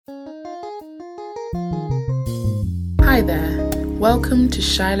Hi there, welcome to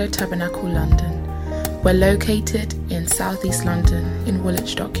Shiloh Tabernacle London. We're located in Southeast London in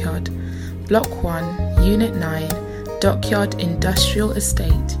Woolwich Dockyard, Block 1, Unit 9, Dockyard Industrial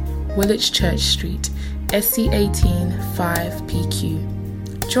Estate, Woolwich Church Street, SC18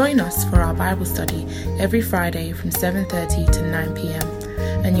 5PQ. Join us for our Bible study every Friday from 7:30 to 9 p.m.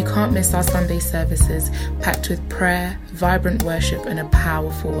 And you can't miss our Sunday services packed with prayer, vibrant worship and a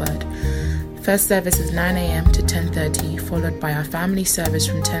powerful word. First service is 9 a.m. to 10:30, followed by our family service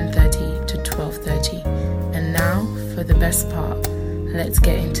from 10:30 to 12:30. And now for the best part, let's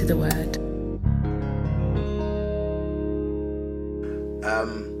get into the word.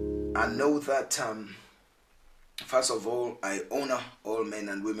 I know that first of all, I honor all men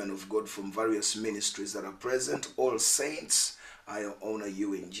and women of God from various ministries that are present. All saints, I honor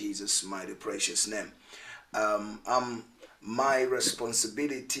you in Jesus' mighty precious name. My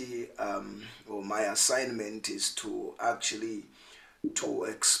responsibility or my assignment is to actually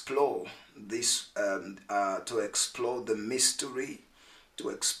explore this, to explore the mystery, to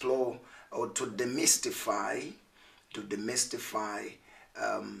explore or to demystify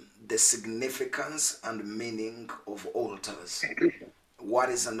the significance and meaning of altars. What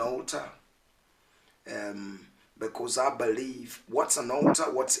is an altar? Because I believe what's an altar,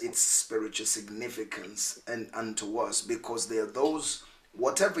 what's its spiritual significance and unto us, because there are those,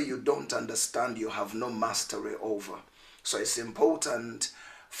 whatever you don't understand, you have no mastery over. So it's important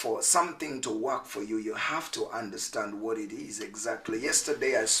for something to work for you. You have to understand what it is exactly.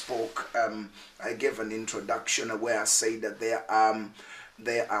 Yesterday I spoke, I gave an introduction where I say that there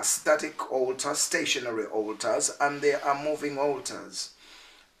are static altars, stationary altars, and there are moving altars.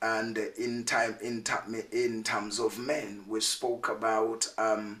 And in terms of men, we spoke about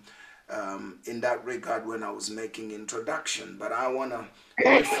in that regard when I was making introduction. But I want to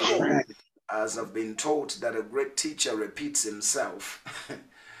briefly, as I've been taught that a great teacher repeats himself.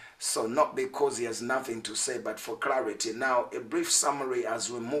 So not because he has nothing to say, but for clarity. Now, a brief summary as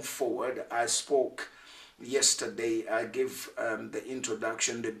we move forward. I spoke yesterday, I gave the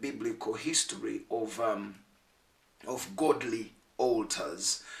introduction, the biblical history of godly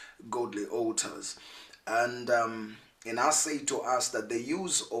altars, and I say to us that the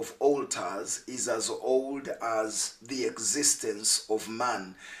use of altars is as old as the existence of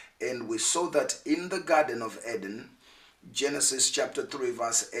man. And we saw that in the Garden of Eden, Genesis chapter 3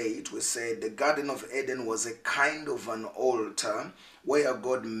 verse 8, we said the Garden of Eden was a kind of an altar where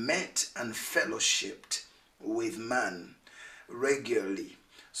God met and fellowshipped with man regularly.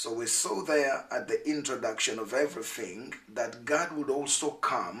 So we saw there at the introduction of everything that God would also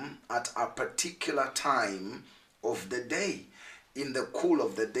come at a particular time of the day. In the cool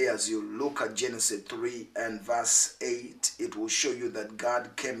of the day, as you look at Genesis 3 and verse 8, it will show you that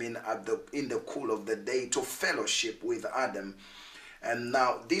God came in the cool of the day to fellowship with Adam. And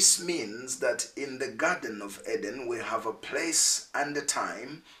now this means that in the Garden of Eden, we have a place and a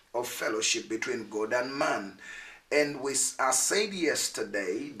time of fellowship between God and man. And I said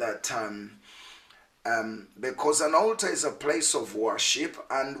yesterday that because an altar is a place of worship,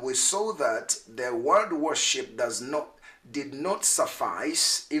 and we saw that the word worship did not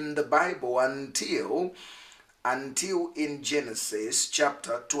suffice in the Bible until in Genesis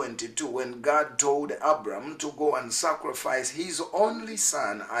chapter 22, when God told Abram to go and sacrifice his only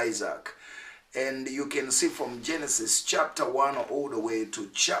son Isaac. And you can see from Genesis chapter 1 all the way to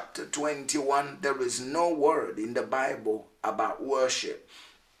chapter 21, there is no word in the Bible about worship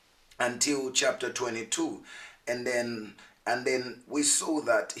until chapter 22. And then we saw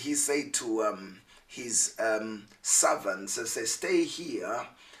that he said to his servants, he said, stay here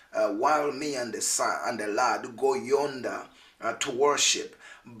while me and the lad go yonder to worship.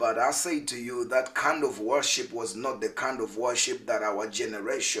 But I say to you, that kind of worship was not the kind of worship that our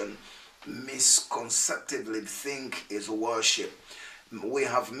generation misconceptively think is worship. We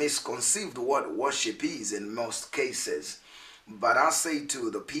have misconceived what worship is in most cases. But I say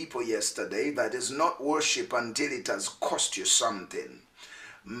to the people yesterday that is not worship until it has cost you something.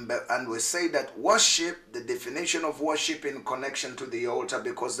 And we say that worship, the definition of worship in connection to the altar,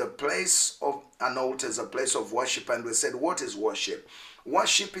 because the place of an altar is a place of worship. And we said, what is worship?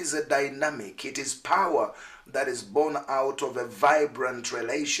 Worship is a dynamic. It is power that is born out of a vibrant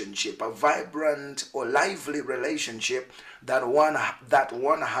relationship, a vibrant or lively relationship that one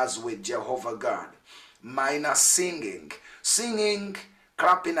has with Jehovah God. Minus singing,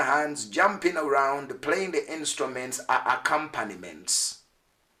 clapping hands, jumping around, playing the instruments are accompaniments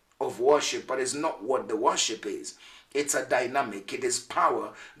of worship, but it's not what the worship is. It's a dynamic. It is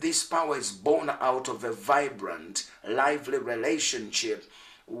power. This power is born out of a vibrant, lively relationship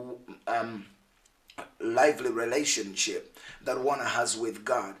lively relationship that one has with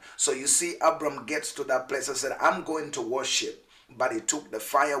God. So you see, Abram gets to that place and said, I'm going to worship. But he took the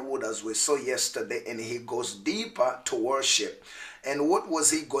firewood, as we saw yesterday, and he goes deeper to worship. And what was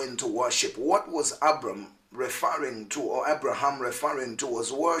he going to worship? What was Abraham referring to, or Abraham referring to,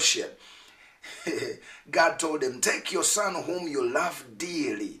 was worship. God told him, take your son whom you love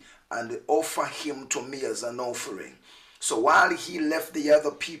dearly and offer him to me as an offering. So while he left the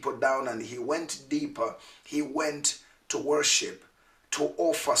other people down and he went deeper, he went to worship, to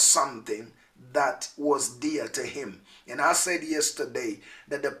offer something that was dear to him. And I said yesterday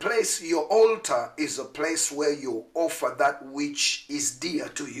that the place, your altar, is a place where you offer that which is dear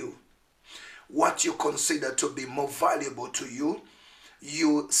to you. What you consider to be more valuable to you,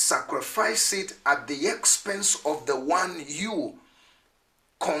 you sacrifice it at the expense of the one you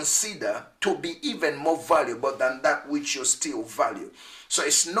consider to be even more valuable than that which you still value. So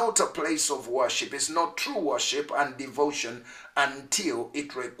it's not a place of worship. It's not true worship and devotion until it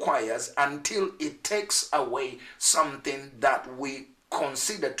takes away something that we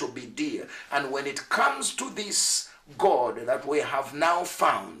consider to be dear. And when it comes to this God that we have now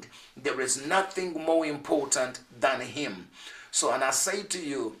found, there is nothing more important than him. So, and I say to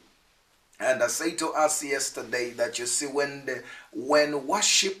you, and I say to us yesterday, that you see, when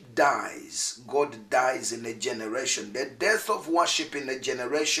worship dies, God dies in a generation. The death of worship in a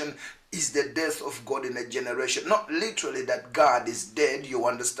generation is the death of God in a generation. Not literally that God is dead, you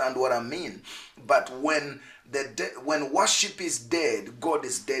understand what I mean. But when worship is dead, God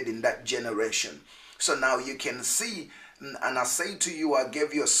is dead in that generation. So now you can see, and I say to you, I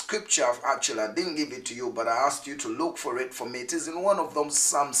gave you a scripture. Actually, I didn't give it to you, but I asked you to look for it for me. It is in one of them,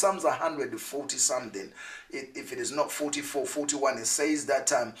 Psalms 140 something. If it is not 44, 41, it says that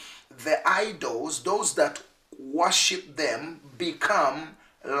the idols, those that worship them, become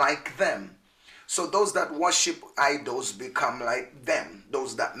like them. So those that worship idols become like them.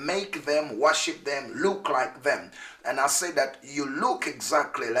 Those that make them, worship them, look like them. And I say that you look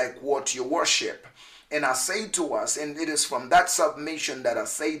exactly like what you worship. And I say to us, and it is from that submission that I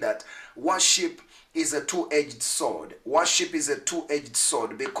say that worship is a two-edged sword. Worship is a two-edged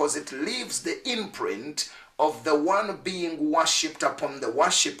sword because it leaves the imprint of the one being worshipped upon the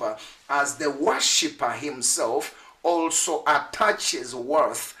worshipper, as the worshipper himself also attaches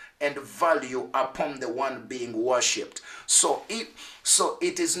worth and value upon the one being worshipped. So it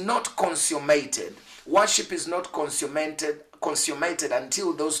is not consummated. Worship is not consummated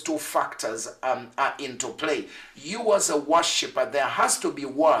until those two factors are into play. You as a worshiper, there has to be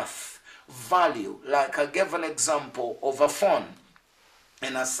worth, value. Like I gave an example of a phone,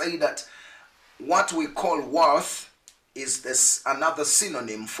 and I say that what we call worth is this another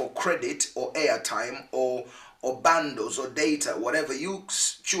synonym for credit or airtime or bundles or data, whatever you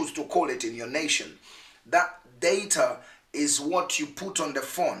choose to call it in your nation. That data is what you put on the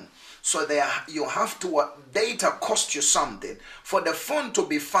phone. So you have to, data costs you something. For the phone to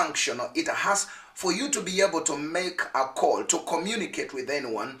be functional, it has, for you to be able to make a call, to communicate with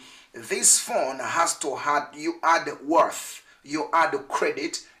anyone, this phone has to you add worth, you add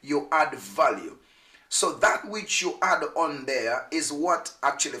credit, you add value. So that which you add on there is what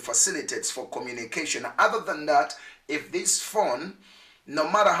actually facilitates for communication. Other than that, if this phone, no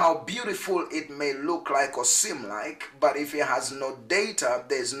matter how beautiful it may look like or seem like, but if it has no data,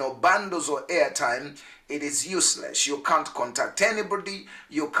 there's no bundles or airtime, it is useless. You can't contact anybody,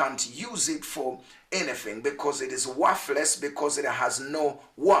 you can't use it for anything because it is worthless, because it has no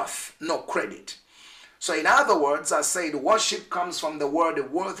worth, no credit. So in other words, I said worship comes from the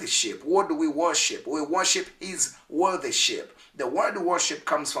word worthyship. What do we worship? We worship his worthyship. The word worship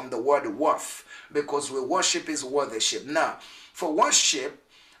comes from the word worth, because we worship his worthyship. Now, for worship,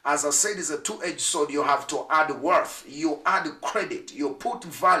 as I said, is a two-edged sword. You have to add worth. You add credit. You put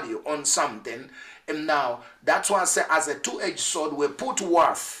value on something. And now, that's why I say as a two-edged sword, we put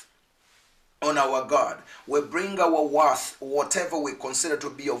worth on our God. We bring our worth, whatever we consider to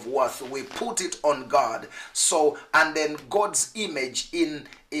be of worth, we put it on God. So, and then God's image in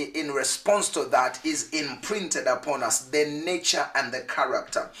response to that is imprinted upon us, the nature and the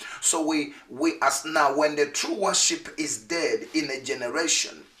character. So we as now, when the true worship is dead in a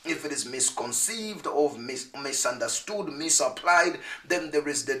generation, if it is misconceived or misunderstood, misapplied, then there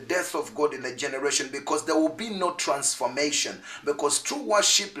is the death of God in a generation, because there will be no transformation, because true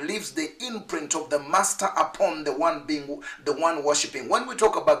worship leaves the imprint of the master upon the one being the one worshiping. When we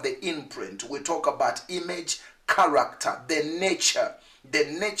talk about the imprint, we talk about image, character, the nature the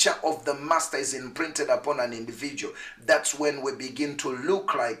nature of the master is imprinted upon an individual, that's when we begin to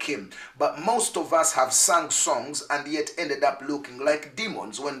look like him. But most of us have sung songs and yet ended up looking like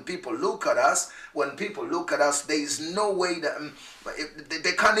demons. When people look at us, there is no way that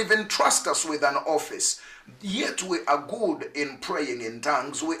they can't even trust us with an office. Yet we are good in praying in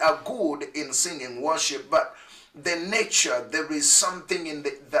tongues, we are good in singing worship, but the nature, there is something in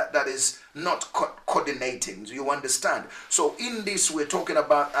that is not coordinating. Do you understand? So in this, we're talking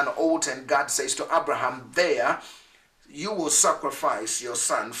about an altar, and God says to Abraham, there you will sacrifice your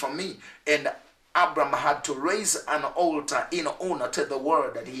son for me. And Abraham had to raise an altar in honor to the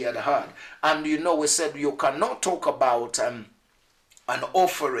word that he had heard. And we said you cannot talk about an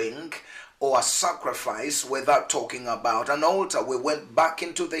offering or a sacrifice without talking about an altar. We went back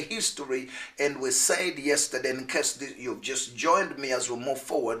into the history and we said yesterday, in case you've just joined me as we move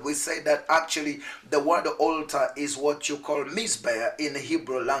forward, we said that actually the word altar is what you call mizbeah in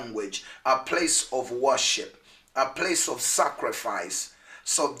Hebrew language, a place of worship, a place of sacrifice.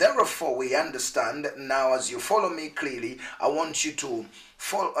 So therefore we understand now, as you follow me clearly, I want you to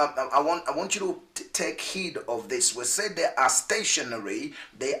take heed of this. We say there are stationary,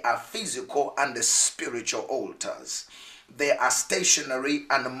 they are physical, and the spiritual altars. There are stationary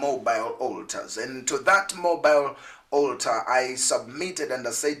and mobile altars. And to that mobile altar, I submitted and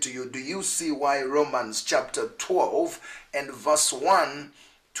I said to you, do you see why Romans chapter 12 and verse 1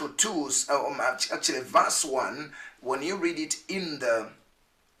 to 2, actually verse 1, when you read it in the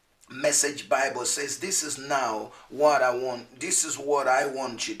Message Bible, says, this is now what I want, this is what I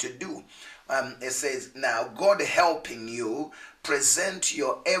want you to do. It says, now God helping you present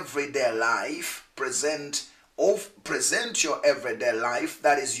your everyday life, present your everyday life,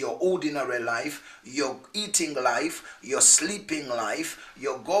 that is your ordinary life, your eating life, your sleeping life,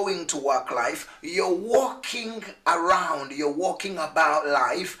 your going to work life, your walking around, your walking about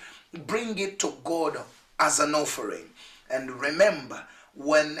life, bring it to God as an offering. And remember,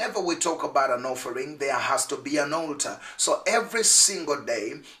 whenever we talk about an offering, there has to be an altar. So every single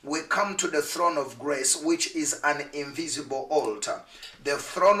day we come to the throne of grace, which is an invisible altar. The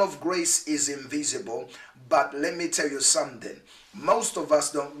throne of grace is invisible, but let me tell you something. Most of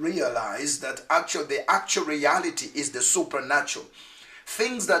us don't realize that the actual reality is the supernatural.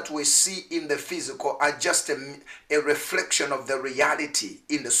 Things that we see in the physical are just a reflection of the reality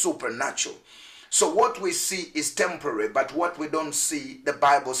in the supernatural. So what we see is temporary, but what we don't see, the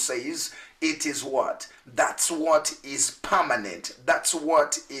Bible says, it is what? That's what is permanent. That's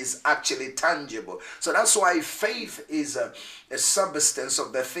what is actually tangible. So that's why faith is a substance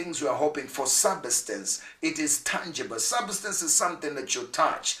of the things we are hoping for. Substance, it is tangible. Substance is something that you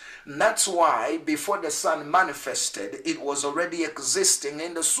touch. And that's why before the Son manifested, it was already existing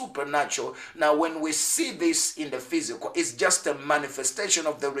in the supernatural. Now when we see this in the physical, it's just a manifestation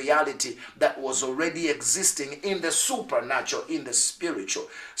of the reality that was already existing in the supernatural, in the spiritual.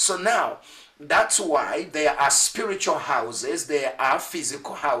 So now, that's why there are spiritual houses, there are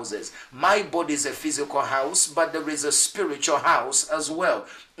physical houses. My body is a physical house, but there is a spiritual house as well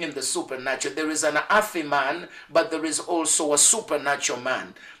in the supernatural. There is an earthly man, but there is also a supernatural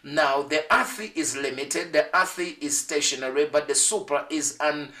man. Now, the earthly is limited, the earthly is stationary, but the super is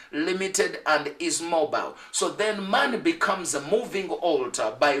unlimited and is mobile. So then man becomes a moving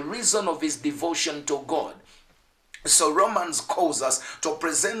altar by reason of his devotion to God. So Romans calls us to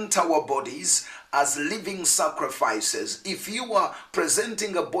present our bodies as living sacrifices. If you are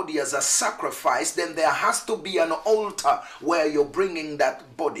presenting a body as a sacrifice, then there has to be an altar where you're bringing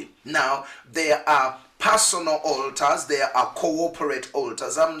that body. Now, there are personal altars, there are corporate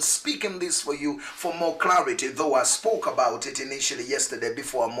altars. I'm speaking this for you for more clarity, though I spoke about it initially yesterday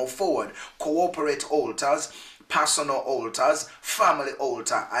before I move forward. Corporate altars, personal altars, family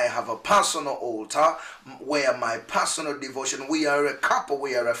altar. I have a personal altar where my personal devotion, we are a couple,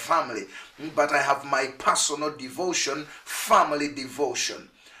 we are a family, but I have my personal devotion, family devotion.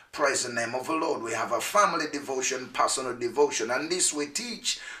 Praise the name of the Lord. We have a family devotion, personal devotion, and this we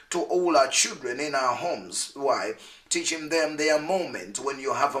teach to all our children in our homes. Why? Teaching them their moment, when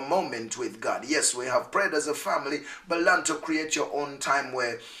you have a moment with God. Yes, we have prayed as a family, but learn to create your own time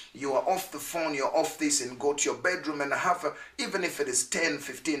where you are off the phone, you're off this, and go to your bedroom and have, even if it is 10,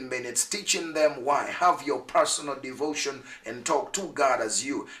 15 minutes, teaching them why. Have your personal devotion and talk to God as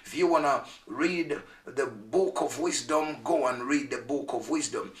you. If you want to read the book of wisdom, go and read the book of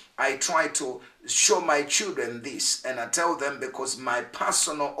wisdom. I try to show my children this, and I tell them, because my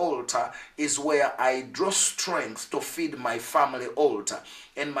personal altar is where I draw strength to feed my family altar.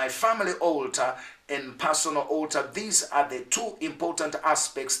 And my family altar and personal altar. These are the two important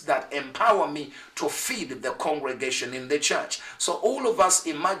aspects that empower me to feed the congregation in the church. So all of us,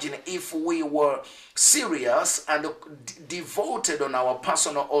 imagine if we were serious and devoted on our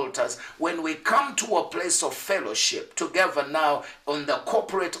personal altars. When we come to a place of fellowship together now on the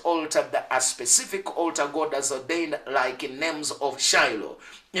corporate altar, a specific altar God has ordained, like in names of Shiloh,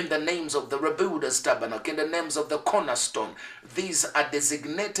 in the names of the Rebuilders Tabernacle, in the names of the Cornerstone. These are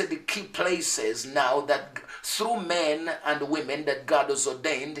designated key places now that through men and women that God has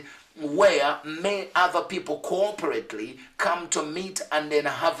ordained, where may other people corporately come to meet and then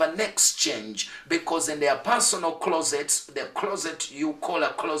have an exchange, because in their personal closets, the closet you call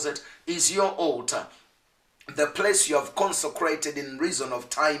a closet is your altar, the place you have consecrated in reason of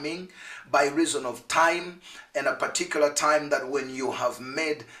timing, by reason of time, and a particular time that when you have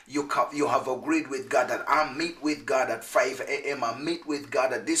made, you have agreed with God that I meet with God at 5 a.m. I meet with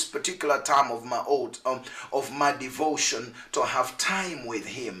God at this particular time of my devotion to have time with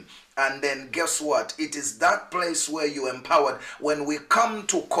Him. And then guess what? It is that place where you empowered. When we come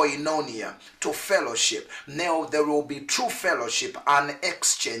to koinonia, to fellowship, now there will be true fellowship and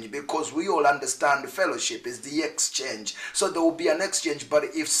exchange, because we all understand fellowship is the exchange. So there will be an exchange. But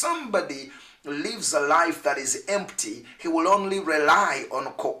if somebody lives a life that is empty, he will only rely on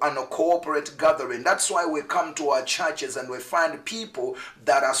a corporate gathering. That's why we come to our churches and we find people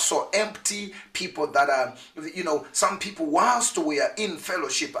that are so empty, people that are, some people, whilst we are in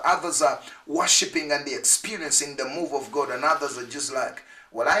fellowship, others are worshiping and experiencing the move of God, and others are just like,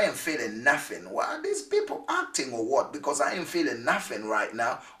 well, I ain't feeling nothing. Why are these people acting or what? Because I ain't feeling nothing right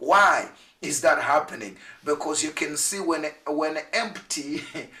now. Why is that happening? Because you can see when empty,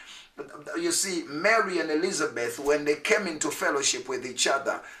 you see, Mary and Elizabeth, when they came into fellowship with each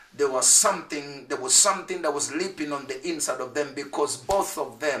other, there was something that was leaping on the inside of them, because both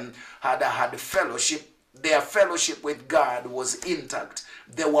of them had fellowship. Their fellowship with God was intact.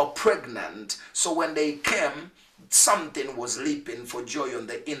 They were pregnant. So when they came, something was leaping for joy on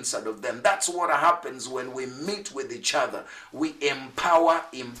the inside of them. That's what happens when we meet with each other. We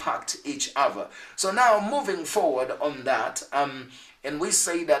impact each other. So now moving forward on that, and we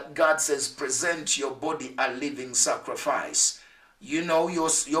say that God says, present your body a living sacrifice.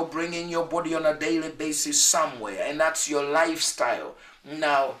 You're bringing your body on a daily basis somewhere, and that's your lifestyle.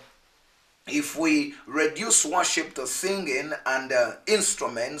 Now, if we reduce worship to singing and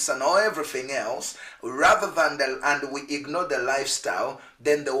instruments and everything else, rather than and we ignore the lifestyle,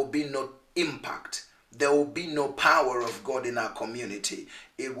 then there will be no impact. There will be no power of God in our community.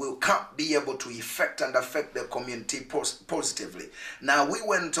 It can't be able to affect the community positively. Now, we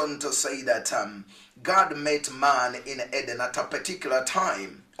went on to say that God met man in Eden at a particular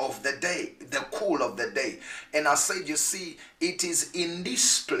time of the day, the cool of the day. And I said, you see, it is in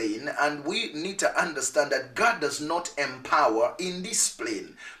discipline, and we need to understand that God does not empower in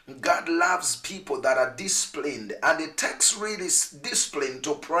discipline. God loves people that are disciplined, and it takes really discipline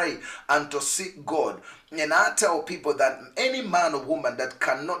to pray and to seek God. And I tell people that any man or woman that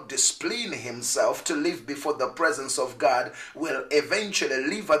cannot discipline himself to live before the presence of God will eventually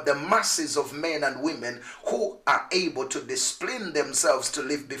live at the masses of men and women who are able to discipline themselves to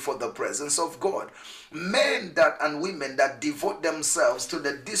live before the presence of God. Men and women that devote themselves to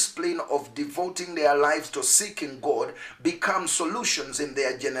the discipline of devoting their lives to seeking God become solutions in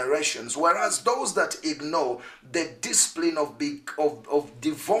their generations, whereas those that ignore the discipline of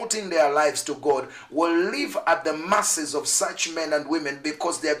devoting their lives to God will live at the masses of such men and women,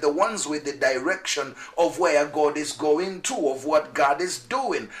 because they're the ones with the direction of where God is going to, of what God is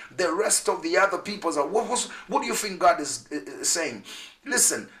doing. The rest of the other people are, what do you think God is saying?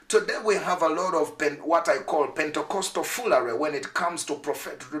 Listen, today we have a lot of what I call Pentecostal foolery when it comes to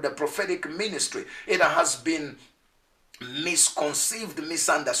the prophetic ministry. It has been misconceived,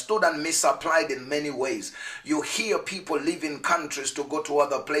 misunderstood, and misapplied in many ways. You hear people leaving countries to go to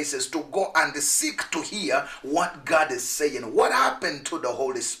other places to go and seek to hear what God is saying. What happened to the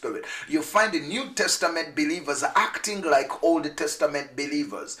Holy Spirit? You find the New Testament believers acting like Old Testament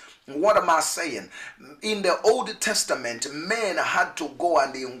believers. What am I saying? In the Old Testament, men had to go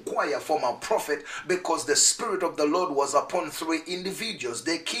and inquire from a prophet, because the Spirit of the Lord was upon three individuals: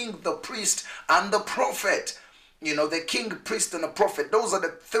 the king, the priest, and the prophet. The king, priest, and the prophet. Those are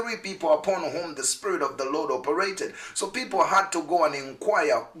the three people upon whom the Spirit of the Lord operated. So people had to go and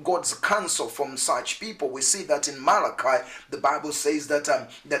inquire God's counsel from such people. We see that in Malachi, the Bible says that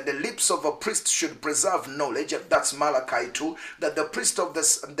that the lips of a priest should preserve knowledge. That's Malachi 2. That the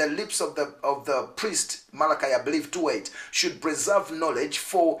lips of the priest, Malachi, I believe 2:8, should preserve knowledge,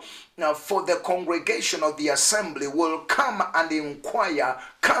 for for the congregation of the assembly will come and inquire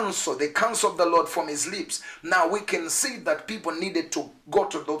counsel, the counsel of the Lord from his lips. Now we can see that people needed to go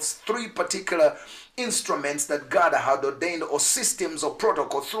to those three particular instruments that God had ordained, or systems or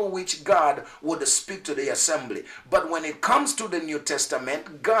protocol through which God would speak to the assembly. But when it comes to the New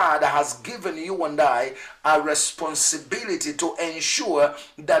Testament, God has given you and I a responsibility to ensure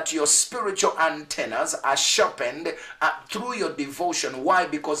that your spiritual antennas are sharpened through your devotion. Why?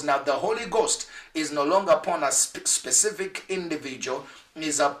 Because now the Holy Ghost is no longer upon a specific individual,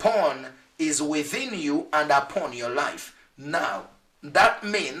 is within you and upon your life. Now that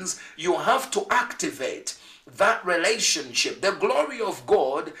means you have to activate that relationship. The glory of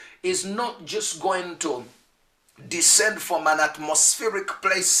God is not just going to descend from an atmospheric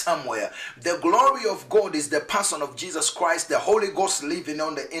place somewhere. The glory of God is the person of Jesus Christ, the Holy Ghost living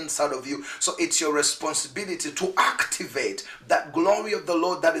on the inside of you. So it's your responsibility to activate that glory of the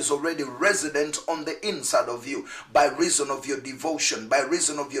Lord that is already resident on the inside of you by reason of your devotion, by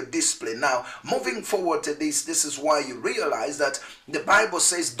reason of your discipline. Now, moving forward to this is why you realize that the Bible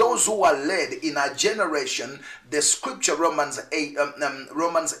says those who are led in a generation, the scripture Romans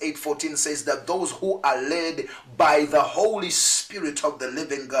 8:14 says that those who are led by the Holy Spirit of the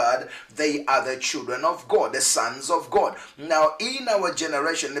living God, they are the children of God, the sons of God. Now, in our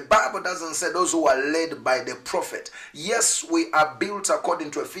generation, the Bible doesn't say those who are led by the prophet. Yes, we are built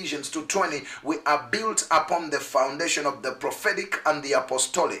according to Ephesians 2:20. We are built upon the foundation of the prophetic and the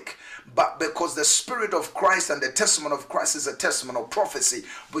apostolic. But because the Spirit of Christ and the testament of Christ is a testament of prophecy,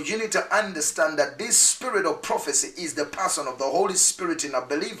 but you need to understand that this spirit of prophecy is the person of the Holy Spirit in a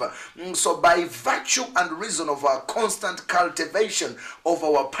believer. So by virtue and reason of our constant cultivation of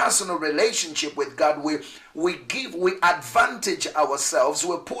our personal relationship with God, we advantage ourselves,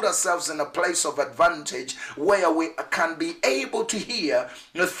 we put ourselves in a place of advantage where we can be able to hear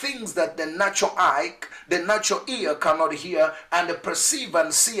the things that the natural eye, the natural ear cannot hear, and perceive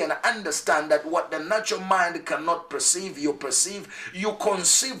and see and understand that what the natural mind cannot perceive, you perceive. You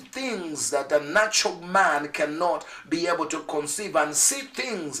conceive things that the natural man cannot be able to conceive, and see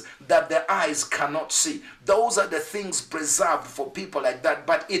things that the eyes cannot see. Those are the things preserved for people like that,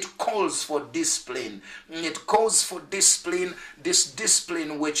 but it calls for discipline. It calls for discipline, this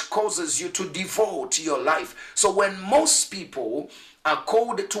discipline which causes you to devote your life. So when most people are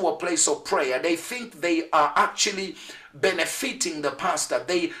called to a place of prayer, they think they are actually benefiting the pastor.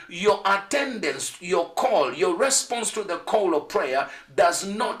 Your attendance, your call, your response to the call of prayer does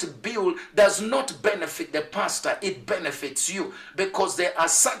not benefit the pastor. It benefits you, because there are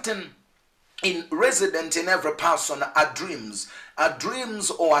certain resident in every person are dreams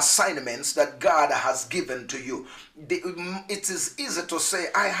or assignments that God has given to you. It is easy to say,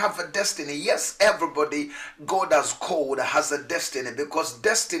 I have a destiny. Yes, everybody God has called has a destiny, because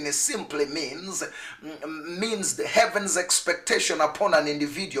destiny simply means the heaven's expectation upon an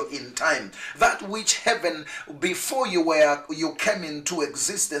individual in time. That which heaven, before you came into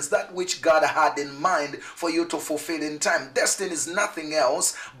existence, that which God had in mind for you to fulfill in time. Destiny is nothing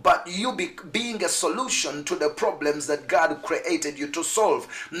else but you being a solution to the problems that God created you to solve.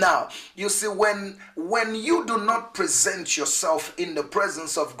 Now, you see, when you do not present yourself in the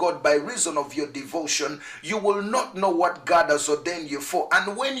presence of God by reason of your devotion, you will not know what God has ordained you for.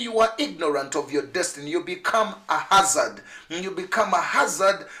 And when you are ignorant of your destiny, you become a hazard. You become a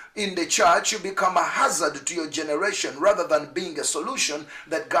hazard in the church, you become a hazard to your generation rather than being a solution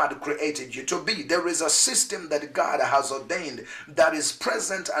that God created you to be. There is a system that God has ordained that is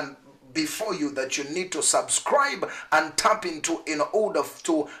present and before you that you need to subscribe and tap into in order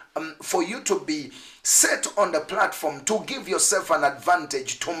to for you to be set on the platform, to give yourself an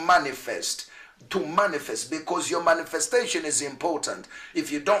advantage to manifest, because your manifestation is important.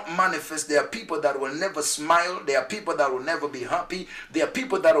 If you don't manifest, there are people that will never smile, there are people that will never be happy, there are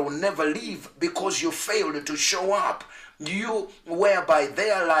people that will never leave because you failed to show up. Whereby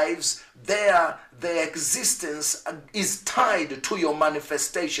their lives, their existence is tied to your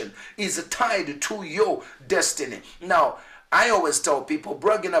manifestation, is tied to your destiny. Now, I always tell people,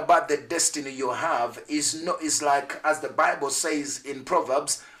 bragging about the destiny you have is like, as the Bible says in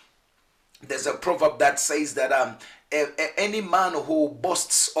Proverbs. There's a proverb that says that any man who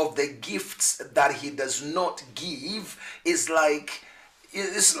boasts of the gifts that he does not give is like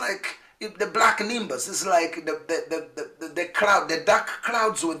the black nimbus. Is like the cloud, the dark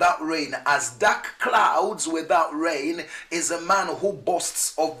clouds without rain. As dark clouds without rain is a man who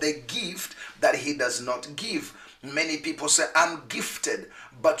boasts of the gift that he does not give. Many people say, I'm gifted,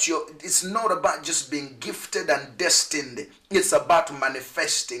 but it's not about just being gifted and destined. It's about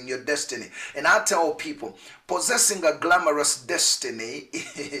manifesting your destiny. And I tell people, possessing a glamorous destiny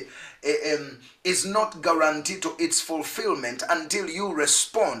is not guaranteed to its fulfillment until you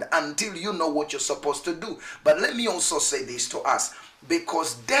respond, until you know what you're supposed to do. But let me also say this to us,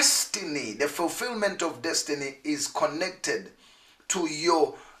 because destiny, the fulfillment of destiny, is connected to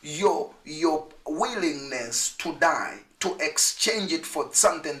your willingness to die, to exchange it for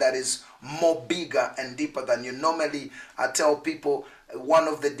something that is more bigger and deeper than you. Normally, I tell people one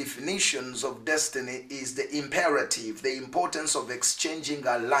of the definitions of destiny is the imperative, the importance of exchanging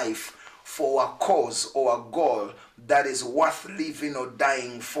our life for a cause or a goal that is worth living or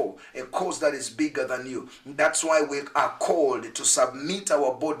dying for, a cause that is bigger than you. That's why we are called to submit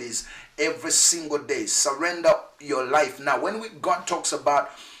our bodies every single day, surrender your life. Now, when God talks about,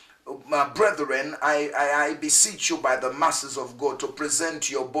 my brethren, I beseech you by the masses of God to present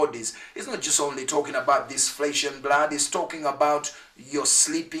your bodies. It's not just only talking about this flesh and blood. It's talking about your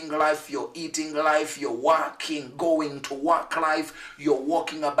sleeping life, your eating life, your working, going to work life, your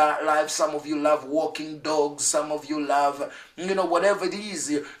walking about life. Some of you love walking dogs. Some of you love, whatever it is,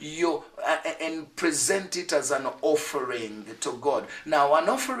 and present it as an offering to God. Now, an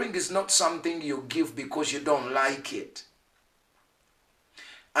offering is not something you give because you don't like it.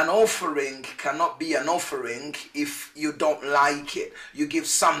 An offering cannot be an offering if you don't like it. You give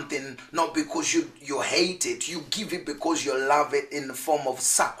something not because you hate it. You give it because you love it in the form of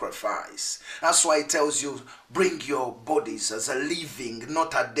sacrifice. That's why it tells you, bring your bodies as a living,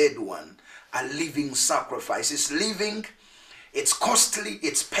 not a dead one. A living sacrifice. It's living, it's costly,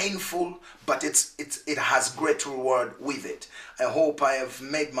 it's painful, but it has great reward with it. I hope I have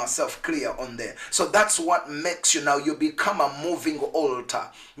made myself clear on there. So that's what makes you, now you become a moving altar,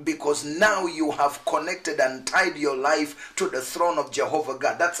 because now you have connected and tied your life to the throne of Jehovah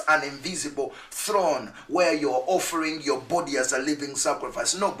God. That's an invisible throne where you're offering your body as a living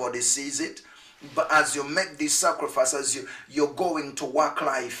sacrifice. Nobody sees it, but as you make this sacrifice, as you're going to work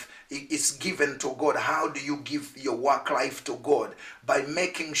life, it's given to God. How do you give your work life to God? By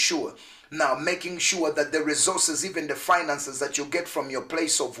making sure that the resources, even the finances that you get from your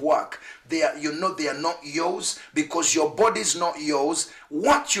place of work, they are not yours, because your body is not yours.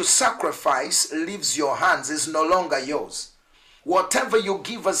 What you sacrifice leaves your hands, is no longer yours. Whatever you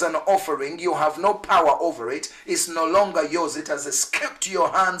give as an offering, you have no power over it. It's no longer yours. It has escaped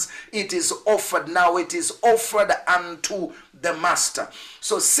your hands. It is offered now. It is offered unto the master.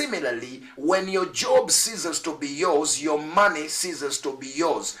 So similarly, when your job ceases to be yours, your money ceases to be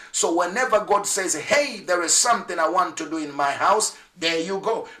yours. So whenever God says, hey, there is something I want to do in my house, there you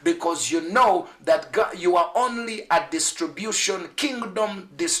go. Because you know that God, you are only a kingdom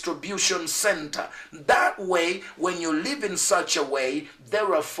distribution center. That way, when you live in such a way,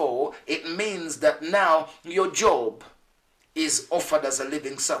 therefore, it means that now your job is offered as a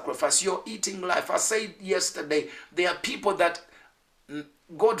living sacrifice. You're eating life. I said yesterday, there are people that,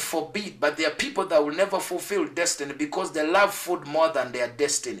 God forbid, but there are people that will never fulfill destiny because they love food more than their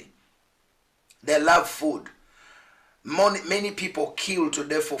destiny. They love food. Many people kill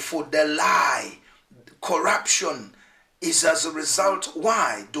today for food. They lie. Corruption is as a result.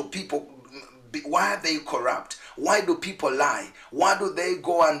 Why are they corrupt? Why do people lie? Why do they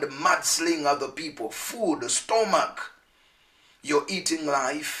go and mudsling other people? Food, stomach. You're eating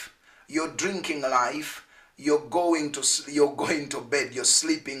life, you're drinking life, you're going to bed, you're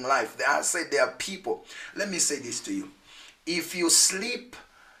sleeping life. I say there are people. Let me say this to you. If you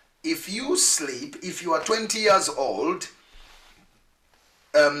are 20 years old,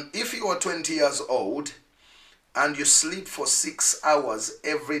 and you sleep for 6 hours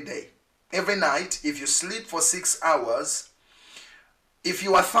every day, every night, if you sleep for 6 hours, if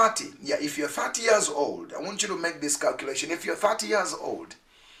you are 30, if you're 30 years old, I want you to make this calculation. If you're 30 years old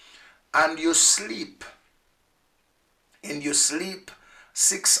and you sleep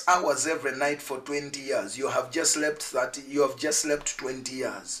 6 hours every night for 20 years, you have just slept 20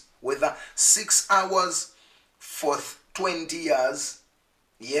 years. Whether 6 hours for 20 years,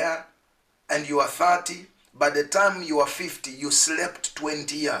 and you are 30, by the time you are 50, you slept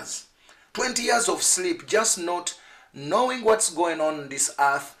 20 years. 20 years of sleep, just not knowing what's going on this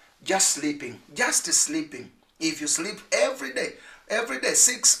earth, just sleeping. If you sleep every day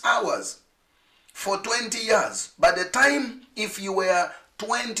 6 hours for 20 years, by the time, if you were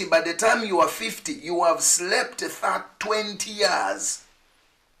 20, by the time you are 50, you have slept 20 years.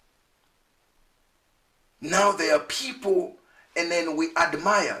 Now there are people, and then we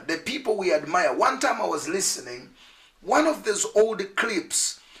admire the people we admire. One time I was listening, one of those old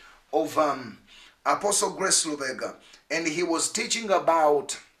clips of Apostle Grace Lubega, And he was teaching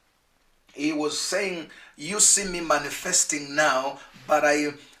about, he was saying, you see me manifesting now, but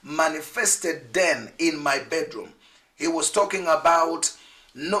I manifested then in my bedroom. He was talking about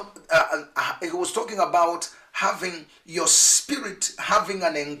having your spirit having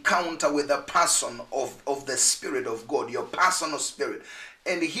an encounter with a person of the Spirit of God, your personal spirit.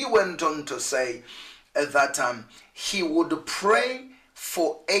 And he went on to say that he would pray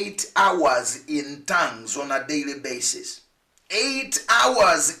for 8 hours in tongues on a daily basis. 8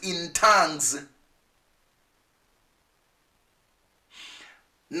 hours in tongues.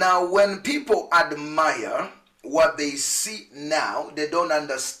 Now, when people admire what they see now, they don't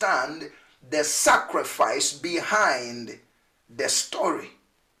understand the sacrifice behind the story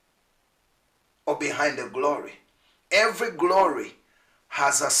or behind the glory. Every glory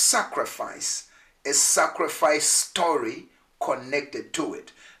has a sacrifice story connected to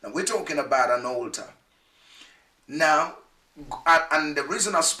it. Now, we're talking about an altar. Now, and the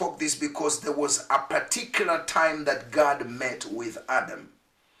reason I spoke this because there was a particular time that God met with Adam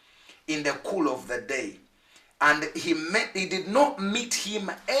in the cool of the day. And he did not meet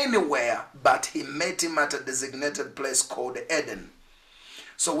him anywhere, but he met him at a designated place called Eden.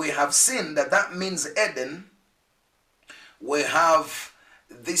 So we have seen that means Eden.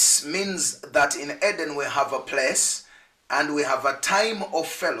 This means that in Eden we have a place and we have a time of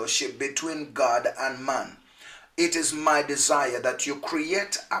fellowship between God and man. It is my desire that you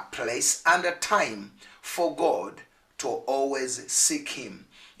create a place and a time for God to always seek him.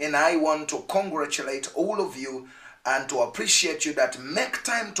 And I want to congratulate all of you and to appreciate you that make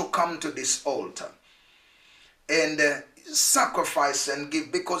time to come to this altar and sacrifice and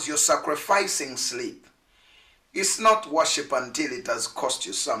give, because you're sacrificing sleep. It's not worship until it has cost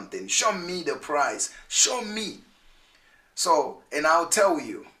you something. Show me the price. Show me. So, and I'll tell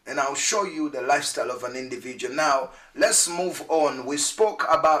you, and I'll show you the lifestyle of an individual. Now, let's move on. We spoke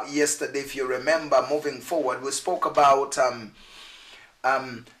about yesterday, if you remember, moving forward, we spoke about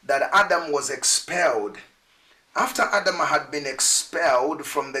that Adam was expelled. After Adam had been expelled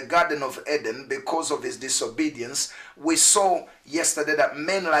from the Garden of Eden because of his disobedience, we saw yesterday that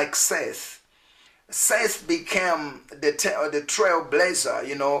men like Seth became the trailblazer.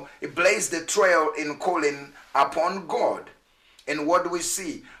 You know, he blazed the trail in calling upon God. And what do we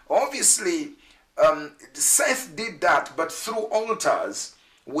see? Obviously, Seth did that, but through altars.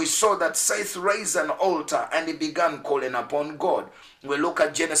 We saw that Seth raised an altar and he began calling upon God. We look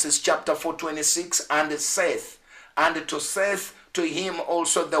at Genesis chapter 4:26, and Seth, and to Seth, to him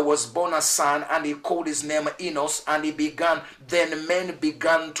also there was born a son, and he called his name Enos, and then men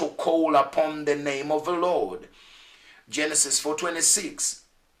began to call upon the name of the Lord. Genesis 4:26,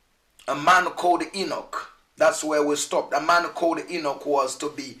 a man called Enoch. That's where we stopped. A man called Enoch was to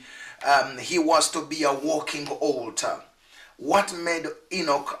be a walking altar. What made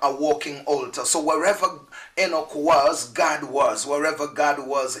Enoch a walking altar? So wherever Enoch was, God was. Wherever God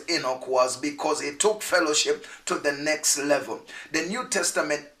was, Enoch was, because he took fellowship to the next level. The New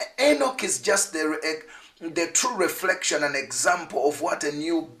Testament, Enoch is just the true reflection and example of what a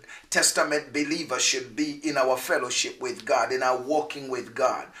New Testament believer should be in our fellowship with God, in our walking with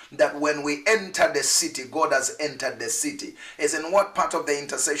God. That when we enter the city, God has entered the city. As in what part of the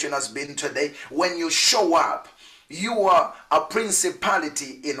intercession has been today? When you show up, you are a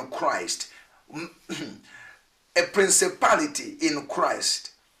principality in Christ. A principality in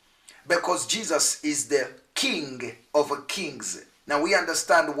Christ. Because Jesus is the King of kings. Now we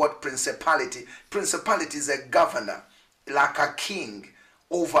understand what principality. Principality is a governor, like a king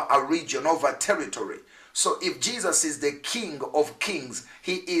over a region, over a territory. So if Jesus is the King of kings,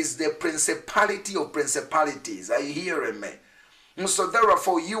 he is the principality of principalities. Are you hearing me? So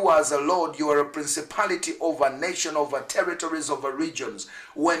therefore, you as a Lord, you are a principality over a nation, over territories, over regions.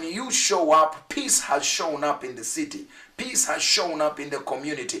 When you show up, peace has shown up in the city. Peace has shown up in the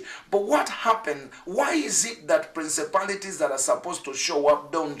community. But what happened? Why is it that principalities that are supposed to show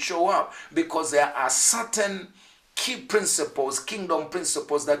up don't show up? Because there are certain key principles, kingdom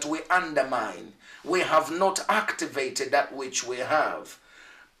principles, that we undermine. We have not activated that which we have.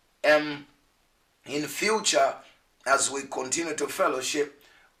 In future, as we continue to fellowship,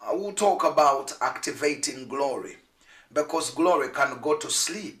 I will talk about activating glory. Because glory can go to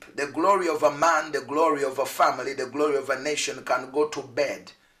sleep. The glory of a man, the glory of a family, the glory of a nation can go to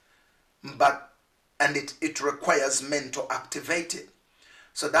bed. And it requires men to activate it.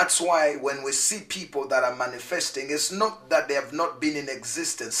 So that's why when we see people that are manifesting, it's not that they have not been in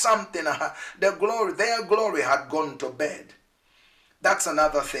existence. Their glory had gone to bed. That's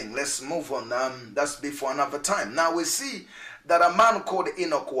another thing. Let's move on. That's before another time. Now we see that a man called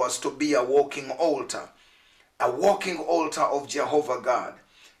Enoch was to be a walking altar. a walking altar of Jehovah God.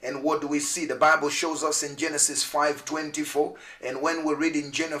 And what do we see? The Bible shows us in Genesis 5:24. And when we read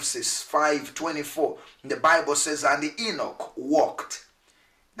in Genesis 5:24, the Bible says, and Enoch walked.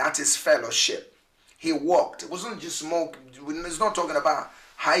 That is fellowship. He walked. It wasn't just smoke. It's not talking about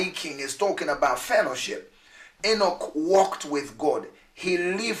hiking. It's talking about fellowship. Enoch walked with God. He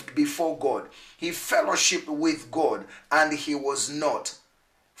lived before God. He fellowshiped with God. And he was not.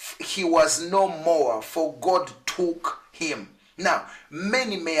 He was no more, for God took him. Now,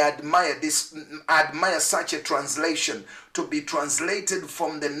 many may admire such a translation, to be translated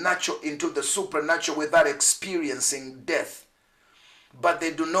from the natural into the supernatural without experiencing death. But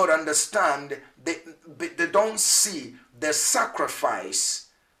they do not understand, they don't see the sacrifice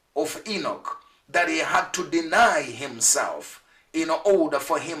of Enoch, that he had to deny himself in order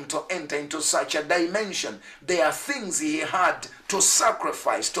for him to enter into such a dimension. There are things he had to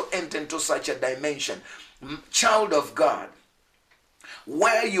sacrifice to enter into such a dimension. Child of God,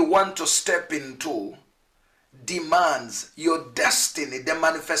 where you want to step into demands your destiny. The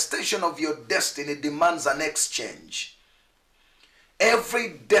manifestation of your destiny demands an exchange. Every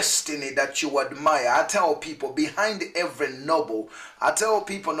destiny that you admire, I tell people, behind every noble, I tell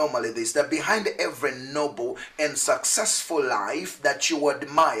people normally this, that behind every noble and successful life that you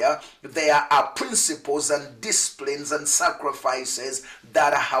admire, there are principles and disciplines and sacrifices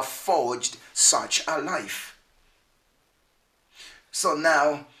that have forged such a life.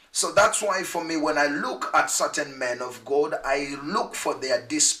 So that's why for me, when I look at certain men of God, I look for their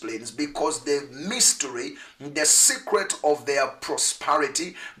disciplines, because the mystery, the secret of their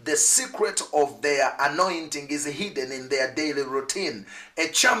prosperity, the secret of their anointing is hidden in their daily routine. A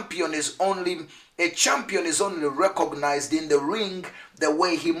champion is only recognized in the ring the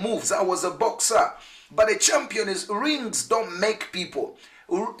way he moves. I was a boxer, but a champion rings don't make people.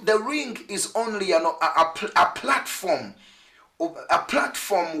 The ring is only a platform. A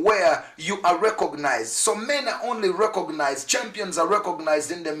platform where you are recognized. So men are only recognized, champions are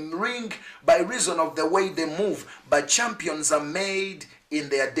recognized in the ring by reason of the way they move, but champions are made in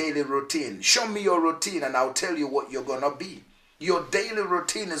their daily routine. Show me your routine and I'll tell you what you're gonna be. Your daily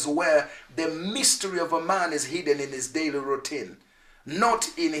routine is where the mystery of a man is hidden, in his daily routine, not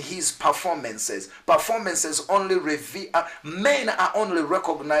in his performances. Performances only reveal, men are only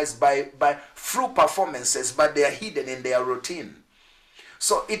recognized by through performances, but they are hidden in their routine.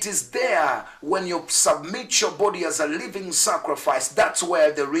 So it is there when you submit your body as a living sacrifice. That's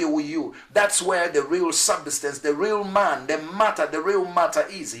where the real you, that's where the real substance, the real man, the real matter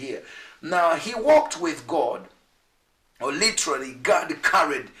is here. Now he walked with God, or literally God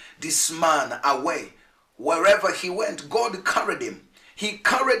carried this man away. Wherever he went, God carried him. He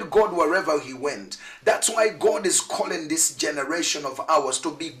carried God wherever he went. That's why God is calling this generation of ours to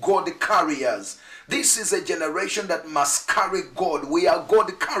be God carriers. This is a generation that must carry God. We are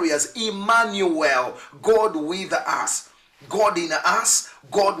God carriers. Emmanuel, God with us. God in us,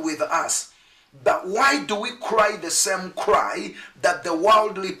 God with us. But why do we cry the same cry that the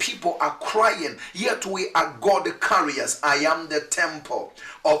worldly people are crying, yet we are God carriers? I am the temple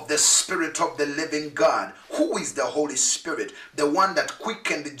of the Spirit of the living God. Who is the Holy Spirit? The one that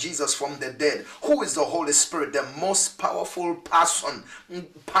quickened Jesus from the dead. Who is the Holy Spirit? The most powerful person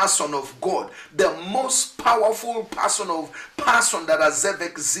of God. The most powerful person that has ever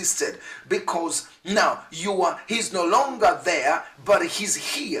existed. Because now he's no longer there, but he's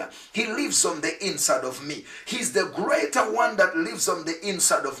here. He lives on the inside of me. He's the greater one that lives on the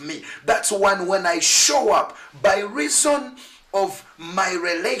inside of me. That's when I show up, by reason of my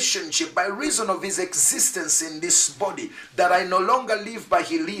relationship, by reason of his existence in this body, that I no longer live, but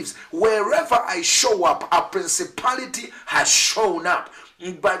he lives. Wherever I show up, a principality has shown up.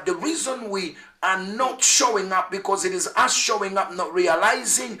 But the reason we are not showing up, because it is us showing up, not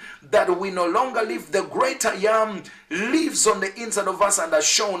realizing that we no longer live. The greater Yam lives on the inside of us and has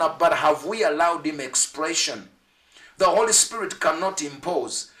shown up, but have we allowed him expression? The Holy Spirit cannot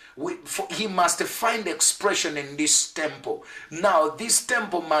impose. He must find expression in this temple. Now this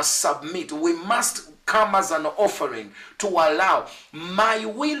temple must submit. We must come as an offering to allow my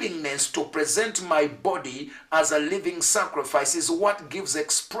willingness to present my body as a living sacrifice is what gives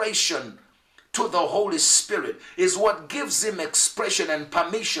expression to the Holy Spirit, is what gives him expression and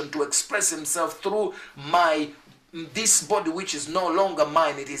permission to express himself through this body, which is no longer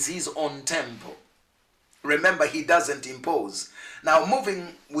mine. It is his own temple. Remember, he doesn't impose. Now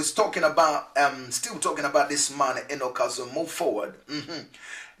we're talking about, still talking about this man Enoch as we move forward.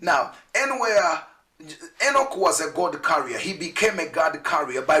 Now, anywhere Enoch was a God carrier. He became a God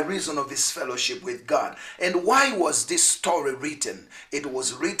carrier by reason of his fellowship with God. And why was this story written? It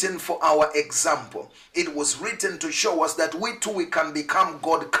was written for our example. It was written to show us that we too, we can become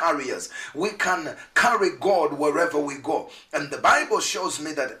God carriers. We can carry God wherever we go. And the Bible shows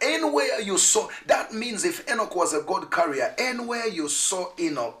me that anywhere you saw, that means if Enoch was a God carrier, anywhere you saw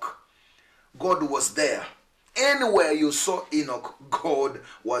Enoch, God was there. Anywhere you saw Enoch, God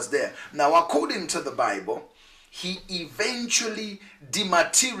was there. Now, according to the Bible, he eventually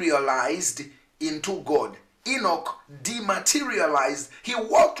dematerialized into God. Enoch dematerialized. He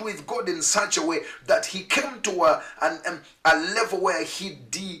walked with God in such a way that he came to a level where he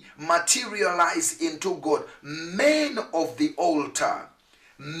dematerialized into God. Men of the altar,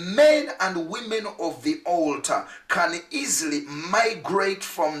 men and women of the altar can easily migrate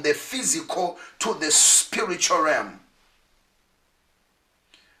from the physical to the spiritual realm.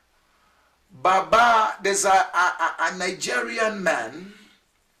 Baba, there's a Nigerian man,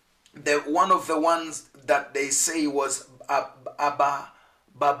 one of the ones that they say was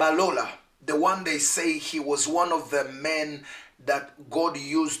Babalola, the one they say he was one of the men that God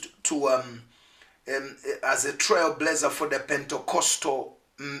used to as a trailblazer for the Pentecostal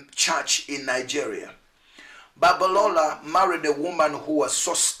church in Nigeria. Babalola married a woman who was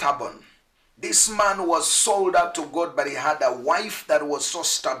so stubborn. This man was sold out to God, but he had a wife that was so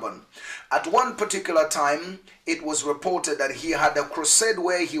stubborn. At one particular time, it was reported that he had a crusade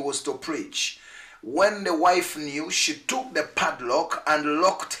where he was to preach. When the wife knew, she took the padlock and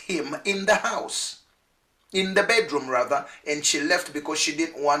locked him in the house, in the bedroom rather, and she left because she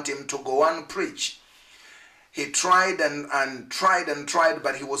didn't want him to go and preach. He tried and tried,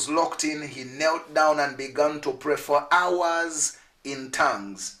 but he was locked in. He knelt down and began to pray for hours in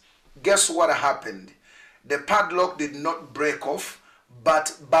tongues. Guess what happened? The padlock did not break off,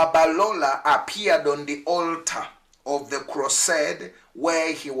 but Babalola appeared on the altar of the crusade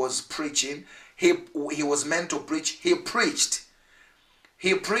where he was preaching. He was meant to preach. He preached.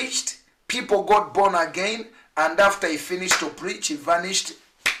 People got born again, and after he finished to preach, he vanished.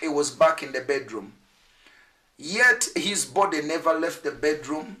 He was back in the bedroom. Yet his body never left the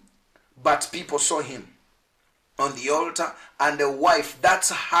bedroom, but people saw him on the altar and the wife. That's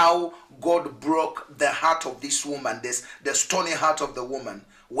how God broke the heart of this woman, the stony heart of the woman.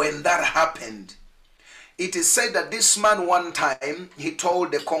 When that happened, it is said that this man one time, he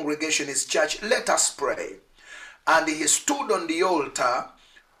told the congregation, his church, let us pray. And he stood on the altar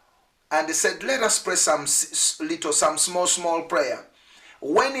and he said, let us pray some small prayer.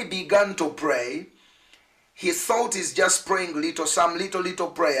 When he began to pray, he thought he's just praying some little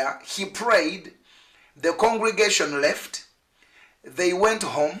prayer. He prayed. The congregation left. They went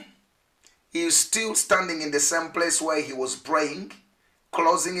home. He is still standing in the same place where he was praying,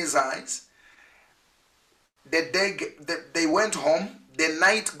 closing his eyes. They went home. The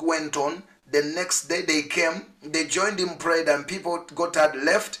night went on. The next day they came. They joined him, prayed, and people got out,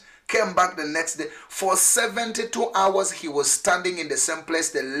 left, came back the next day. For 72 hours he was standing in the same place.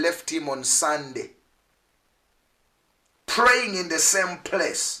 They left him on Sunday, praying in the same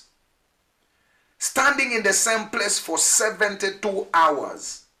place, standing in the same place for 72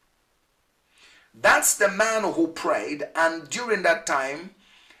 hours. That's the man who prayed, and during that time,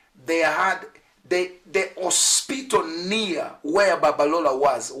 they had the hospital near where Babalola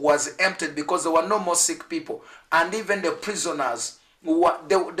was emptied because there were no more sick people, and even the prisoners,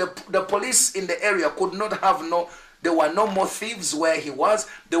 the police in the area could not have there were no more thieves where he was.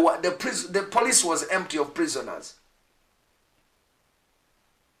 The police was empty of prisoners.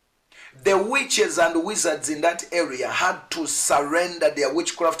 The witches and wizards in that area had to surrender their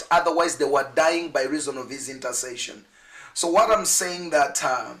witchcraft, otherwise they were dying by reason of his intercession. So what I'm saying that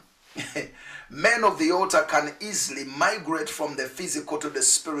men of the altar can easily migrate from the physical to the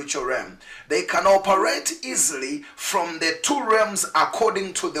spiritual realm. They can operate easily from the two realms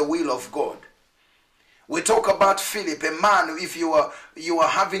according to the will of God. We talk about Philip, a man. If you are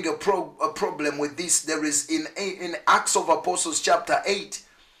having a problem with this, there is in Acts of Apostles chapter 8.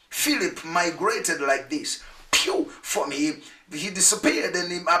 Philip migrated like this. Pew, from him, he disappeared and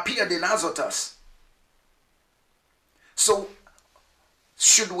he appeared in Azotus. So,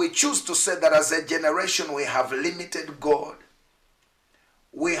 should we choose to say that as a generation we have limited God?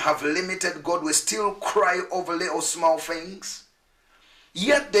 We have limited God. We still cry over little small things.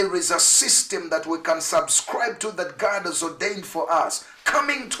 Yet there is a system that we can subscribe to that God has ordained for us.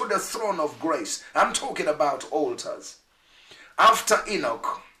 Coming to the throne of grace. I'm talking about altars. After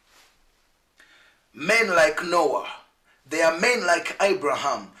Enoch, men like Noah, there are men like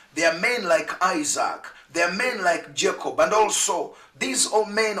Abraham, there are men like Isaac, There are men like Jacob, and also these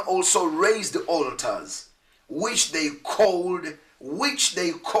men also raised altars, which they called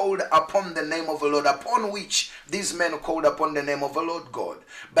upon the name of the Lord, upon which these men called upon the name of the Lord God.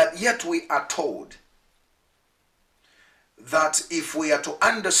 But yet we are told that if we are to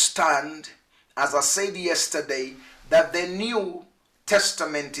understand, as I said yesterday, that the New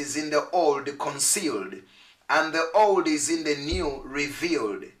Testament is in the Old concealed, and the Old is in the New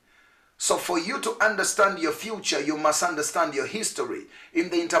revealed. So for you to understand your future, you must understand your history. In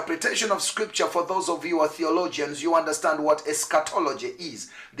the interpretation of scripture, for those of you who are theologians, you understand what eschatology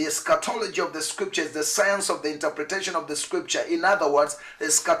is. The eschatology of the scripture is the science of the interpretation of the scripture. In other words,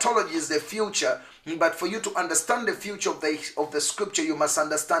 eschatology is the future. But for you to understand the future of the scripture, you must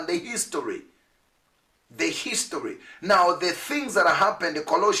understand the history. The history. Now, the things that happened in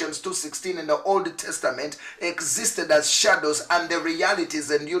Colossians 2:16 in the Old Testament existed as shadows, and the reality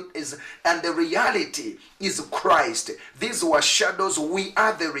is Christ. These were shadows. We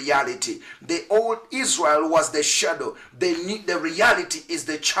are the reality. The old Israel was the shadow. The reality is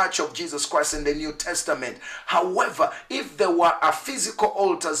the church of Jesus Christ in the New Testament. However, if there were a physical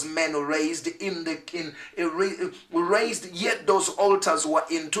altars men raised yet those altars were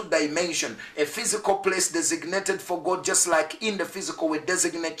in two dimensions. A physical place designated for God, just like in the physical we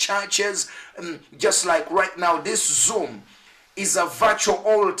designate churches, just like right now this Zoom is a virtual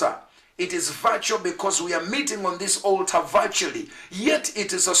altar. It is virtual because we are meeting on this altar virtually, yet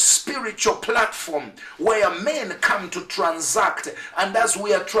it is a spiritual platform where men come to transact, and as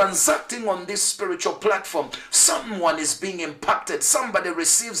we are transacting on this spiritual platform, someone is being impacted. Somebody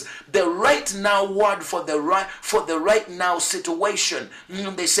receives the right now word for the right now situation.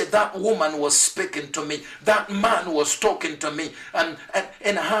 They say, that woman was speaking to me, that man was talking to me, and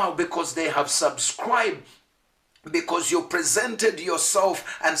how? Because they have subscribed, because you presented yourself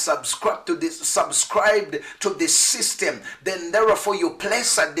and subscribed to this system, then therefore you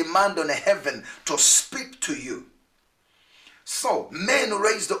place a demand on heaven to speak to you. So men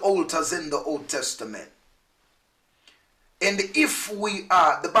raised altars in the Old Testament, and if we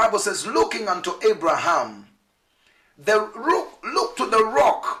are, the Bible says, looking unto Abraham, look to the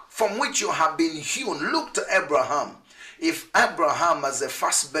rock from which you have been hewn. Look to Abraham. If Abraham, as a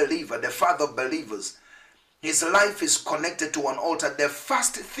first believer, the father of believers, his life is connected to an altar, the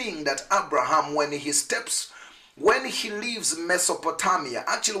first thing that Abraham, when he leaves Mesopotamia,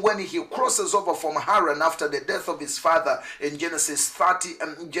 actually when he crosses over from Haran after the death of his father in Genesis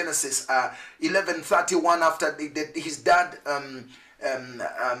 11:31, after his dad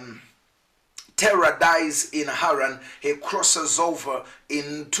Terah dies in Haran, he crosses over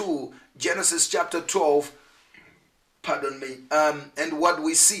into Genesis chapter 12, and what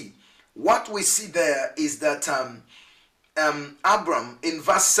we see there is that Abram, in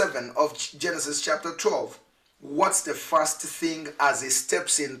verse 7 of Genesis chapter 12, what's the first thing as he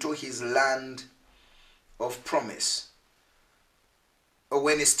steps into his land of promise? Or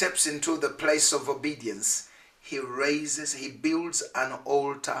when he steps into the place of obedience, he builds an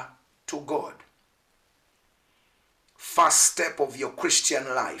altar to God. First step of your Christian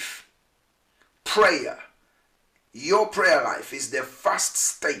life. Prayer. Your prayer life is the first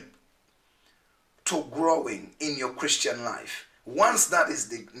step to growing in your Christian life. Once that is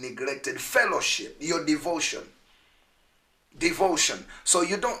neglected, fellowship, your devotion. So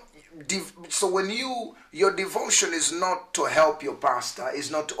your devotion is not to help your pastor. It's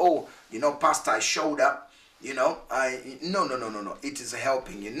not, pastor, I showed up, no. It is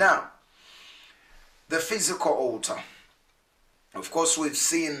helping you. Now, the physical altar. Of course, we've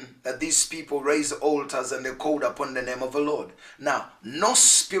seen that these people raise altars and they called upon the name of the Lord. Now, no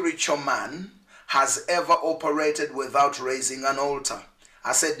spiritual man has ever operated without raising an altar.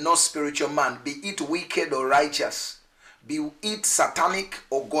 I said no spiritual man, be it wicked or righteous, be it satanic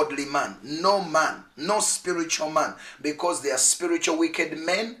or godly man. No spiritual man, because they are spiritual wicked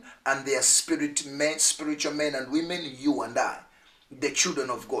men and they are spiritual men and women, you and I, the children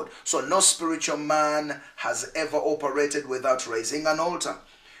of God. So no spiritual man has ever operated without raising an altar.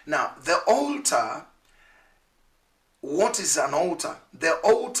 Now, the altar, what is an altar? The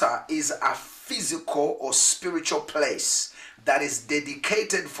altar is a physical or spiritual place that is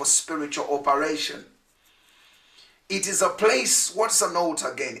dedicated for spiritual operation. It is a place, what's an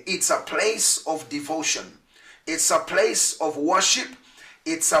altar again? It's a place of devotion. It's a place of worship.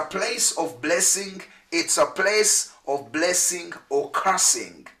 It's a place of blessing. It's a place of blessing or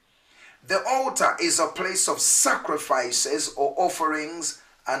cursing. The altar is a place of sacrifices or offerings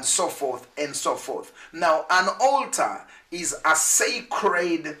and so forth and so forth. Now, an altar is a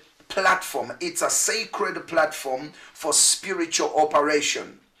sacred platform. It's a sacred platform for spiritual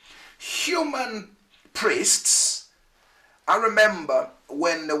operation. Human priests. I remember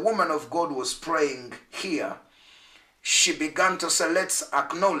when the woman of God was praying here, she began to say, let's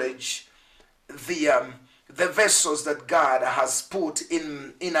acknowledge the vessels that God has put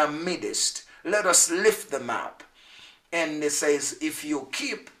in our midst. Let us lift them up. And it says, if you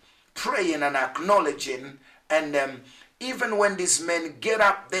keep praying and acknowledging, and even when these men get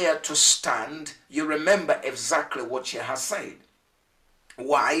up there to stand, you remember exactly what she has said.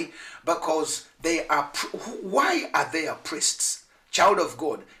 Why? Because they are. Why are they priests? Child of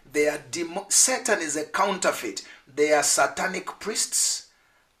God, they are Satan is a counterfeit. They are satanic priests,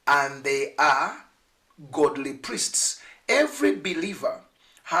 and they are godly priests. Every believer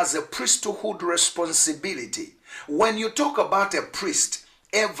has a priesthood responsibility. When you talk about a priest,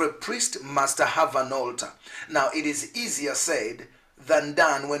 every priest must have an altar. Now, it is easier said than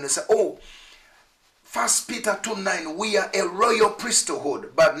done when you say, oh, 1 Peter 2:9, we are a royal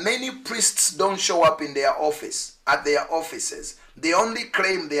priesthood. But many priests don't show up in their office, at their offices. They only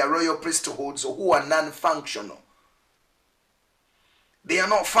claim they are royal priesthoods who are non-functional. They are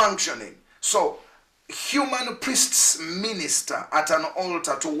not functioning. So, human priests minister at an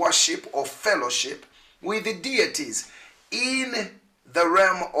altar to worship or fellowship with the deities in the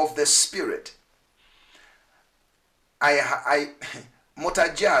realm of the spirit.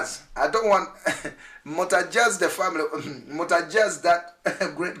 Motajaz, I don't want Motajaz the family, Motajaz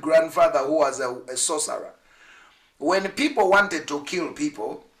that great grandfather who was a sorcerer. When people wanted to kill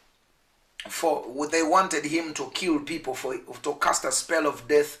people, they wanted him to kill people to cast a spell of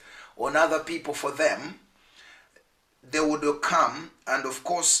death on other people for them, they would come and of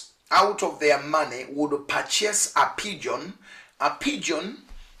course out of their money would purchase a pigeon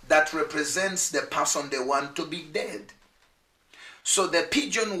that represents the person they want to be dead. So the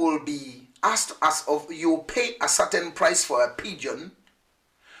pigeon will be asked you pay a certain price for a pigeon,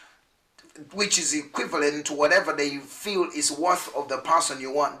 which is equivalent to whatever they feel is worth of the person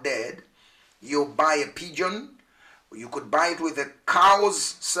you want dead. You buy a pigeon. You could buy it with the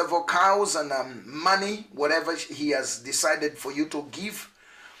cows, several cows, and money, whatever he has decided for you to give.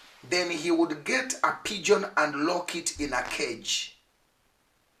 Then he would get a pigeon and lock it in a cage.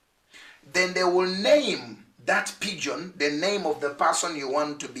 Then they will name that pigeon the name of the person you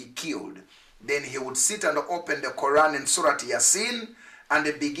want to be killed. Then he would sit and open the Quran in Surah Yasin, and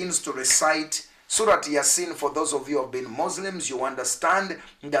it begins to recite Surah Yasin. For those of you who have been Muslims, you understand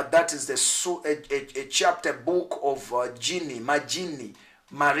that is a chapter book of majini,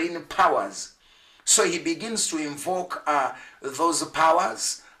 marine powers. So he begins to invoke those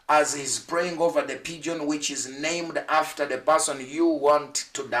powers as he's praying over the pigeon, which is named after the person you want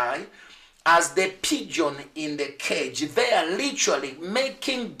to die. As the pigeon in the cage, they are literally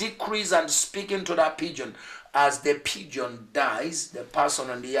making decrees and speaking to that pigeon. As the pigeon dies, the person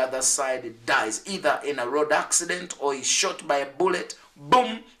on the other side dies, either in a road accident or is shot by a bullet,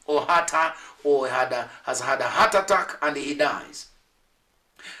 boom, or has had a heart attack and he dies.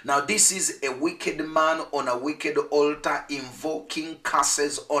 Now this is a wicked man on a wicked altar invoking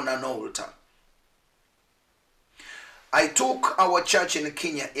curses on an altar. I took our church in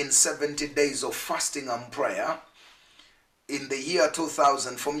Kenya in 70 days of fasting and prayer in the year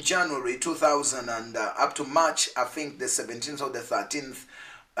 2000, from January 2000 and up to March, I think the 17th or the 13th,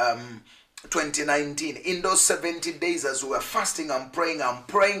 2019. In those 70 days as we were fasting and praying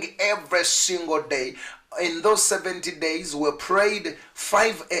every single day. In those 70 days, we prayed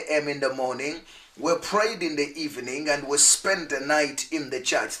 5 a.m. in the morning, we prayed in the evening, and we spent the night in the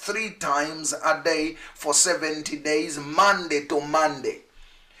church 3 times a day for 70 days, Monday to Monday,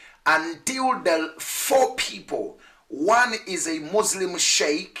 until the 4 people. One is a Muslim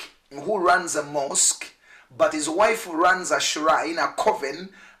sheikh who runs a mosque, but his wife runs a shrine, a coven,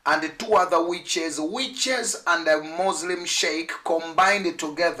 and the 2 other witches and a Muslim sheikh combined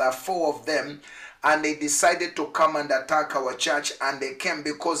together, 4 of them, and they decided to come and attack our church. And they came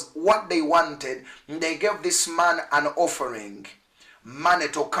because what they wanted, they gave this man an offering, money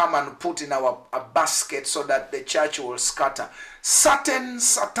to come and put in a basket so that the church will scatter. Certain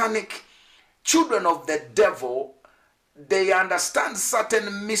satanic children of the devil, they understand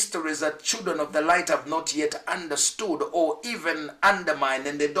certain mysteries that children of the light have not yet understood or even undermined,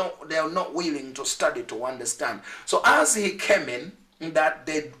 and they are not willing to study to understand. So as he came in, that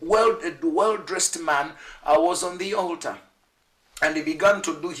the well-dressed man was on the altar, and he began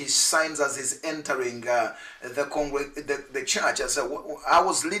to do his signs as he's entering the church. I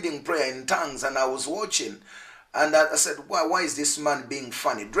was leading prayer in tongues, and I was watching, and I said, why is this man being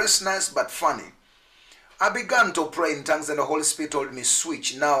funny? Dressed nice but funny. I began to pray in tongues and the Holy Spirit told me,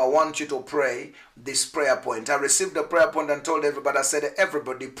 switch. Now I want you to pray this prayer point. I received the prayer point and told everybody, I said,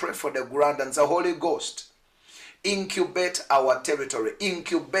 everybody pray for the ground and say, Holy Ghost, incubate our territory,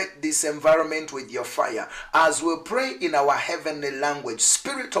 incubate this environment with your fire. As we pray in our heavenly language,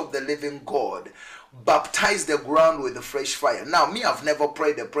 Spirit of the living God, baptize the ground with the fresh fire. Now, me, I've never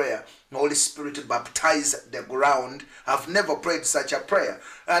prayed a prayer, Holy Spirit, baptize the ground. I've never prayed such a prayer.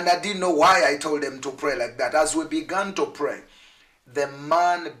 And I didn't know why I told them to pray like that. As we began to pray, the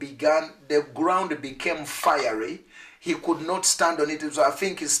ground became fiery. He could not stand on it. So I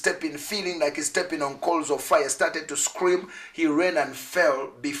think he's feeling like he's stepping on coals of fire, started to scream. He ran and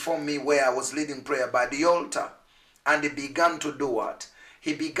fell before me where I was leading prayer by the altar. And he began to do what?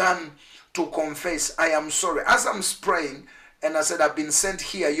 He began to confess, I am sorry. As I'm praying, and I said, I've been sent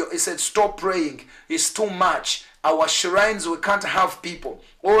here. He said, stop praying. It's too much. Our shrines, we can't have people.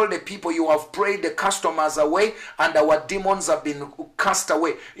 All the people you have prayed, the customers away, and our demons have been cast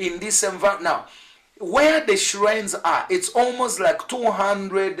away. In this environment, now, where the shrines are, it's almost like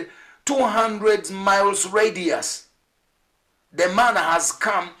 200 miles radius. The man has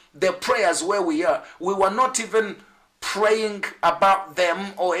come, the prayers where we are. We were not even praying about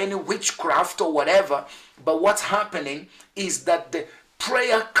them or any witchcraft or whatever, but what's happening is that the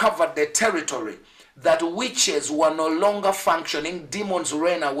prayer covered the territory, that witches were no longer functioning, demons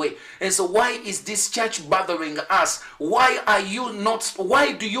ran away. And so why is this church bothering us? Why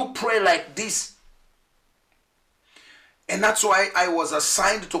do you pray like this? And that's why I was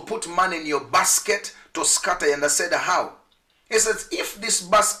assigned to put money in your basket to scatter. And I said, how? He says, if this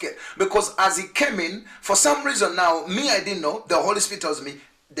basket, because as he came in, for some reason now, me, I didn't know, the Holy Spirit tells me,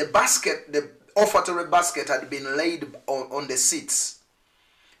 the basket, the offertory basket had been laid on the seats,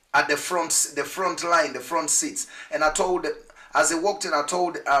 at the front line, the front seats. And I told, as he walked in, I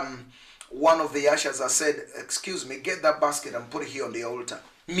told one of the ushers, I said, excuse me, get that basket and put it here on the altar.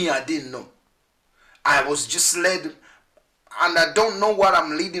 Me, I didn't know. I was just led, and I don't know what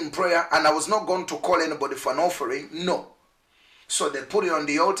I'm leading prayer, and I was not going to call anybody for an offering, no. So they put it on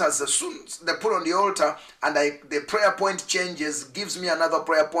the altar. As soon as they put it on the altar, and the prayer point changes, gives me another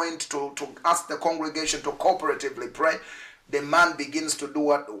prayer point to ask the congregation to cooperatively pray. The man begins to do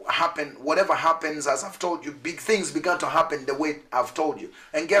whatever happens, as I've told you, big things began to happen the way I've told you.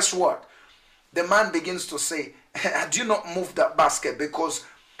 And guess what? The man begins to say, do not move that basket, because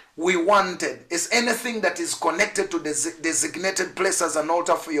we wanted, is anything that is connected to the designated place as an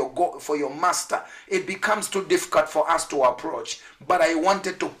altar for your master, it becomes too difficult for us to approach. But I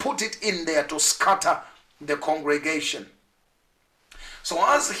wanted to put it in there to scatter the congregation. So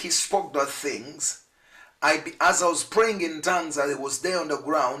as he spoke the things, as I was praying in tongues, as I was there on the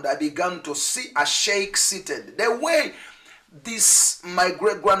ground, I began to see a sheikh seated. The way my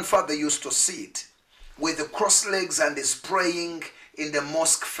great-grandfather used to sit, with the cross legs, and is praying in the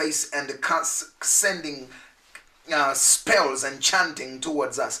mosque face and sending spells and chanting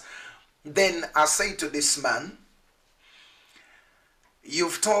towards us. Then I say to this man,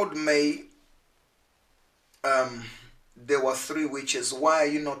 you've told me there were 3 witches. Why are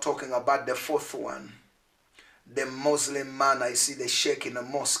you not talking about the 4th one? The Muslim man, I see the sheikh in the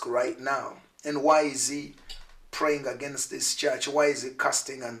mosque right now. And why is he praying against this church? Why is he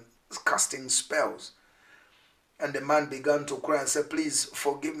casting spells? And the man began to cry and said, please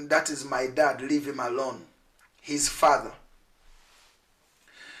forgive me. That is my dad. Leave him alone. His father.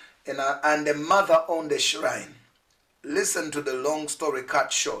 And the mother owned the shrine. Listen to the long story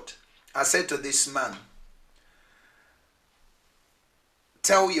cut short. I said to this man,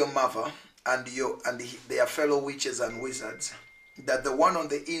 tell your mother and their fellow witches and wizards that the one on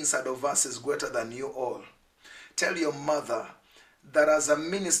the inside of us is greater than you all. Tell your mother that as a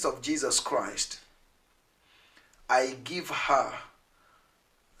minister of Jesus Christ, I give her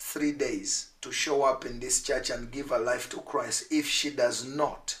 3 days to show up in this church and give her life to Christ. If she does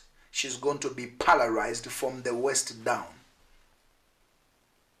not, she's going to be paralyzed from the waist down.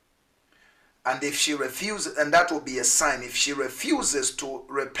 And if she refuses, and that will be a sign, if she refuses to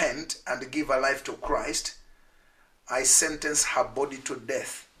repent and give her life to Christ, I sentence her body to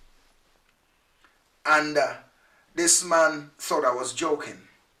death. And this man thought I was joking.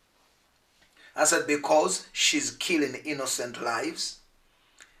 I said, because she's killing innocent lives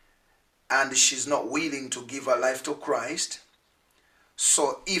and she's not willing to give her life to Christ,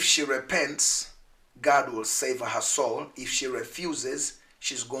 so if she repents, God will save her soul. If she refuses,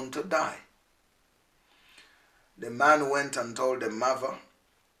 she's going to die. The man went and told the mother,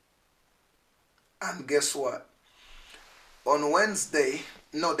 and guess what? On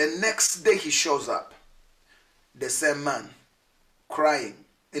the next day he shows up, the same man, crying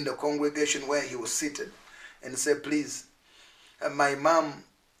in the congregation where he was seated. and say, please, my mom,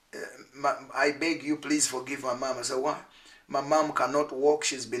 I beg you, please forgive my mom. I said, why? My mom cannot walk.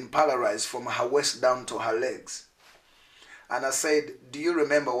 She's been paralyzed from her waist down to her legs. And I said, do you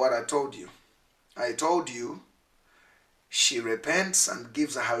remember what I told you? I told you she repents and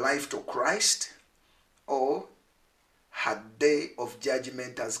gives her life to Christ, or her day of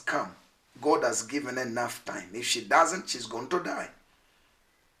judgment has come. God has given enough time. If she doesn't, she's going to die.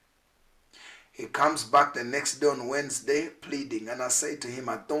 He comes back the next day on Wednesday pleading, and I say to him,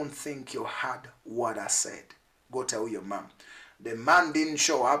 I don't think you heard what I said. Go tell your mom. The man didn't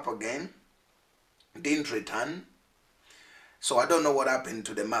show up again, didn't return, so I don't know what happened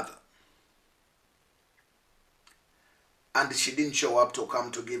to the mother. And she didn't show up to come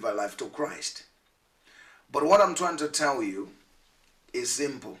to give her life to Christ. But what I'm trying to tell you is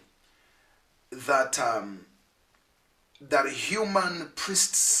simple. That human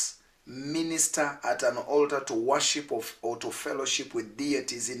priests minister at an altar to worship or to fellowship with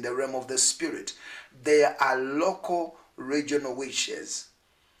deities in the realm of the spirit. They are local regional witches.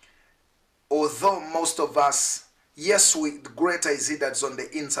 Although most of us, yes, greater is it that's on the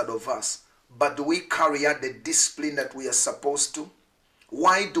inside of us, but do we carry out the discipline that we are supposed to?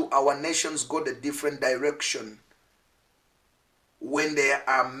 Why do our nations go the different direction when there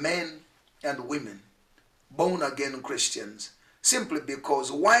are men and women, born again Christians? Simply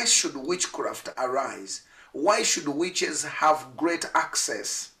because, why should witchcraft arise? Why should witches have great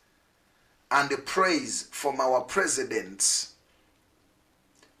access and praise from our presidents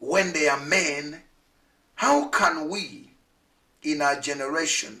when they are men? How can we, in our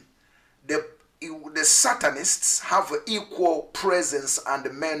generation, the Satanists have equal presence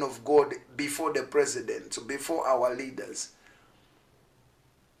and men of God before the president, before our leaders?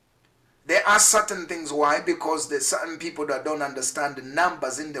 There are certain things. Why? Because there's certain people that don't understand the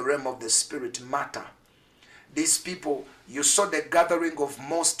numbers in the realm of the spirit matter. These people, you saw the gathering of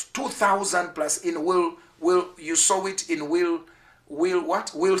most 2,000 plus in you saw it in Wiltshire.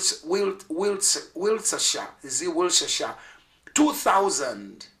 Is it Wiltshire?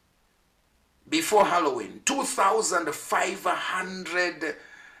 2,000 before Halloween. 2,500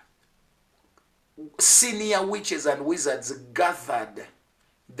 senior witches and wizards gathered.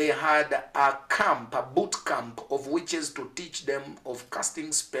 They had a camp, a boot camp of witches to teach them of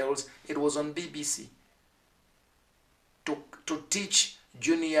casting spells. It was on BBC. To teach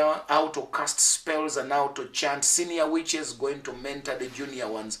junior how to cast spells and how to chant. Senior witches going to mentor the junior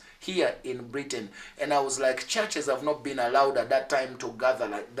ones here in Britain. And I was like, churches have not been allowed at that time to gather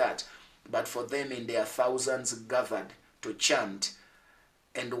like that. But for them, in their thousands gathered to chant.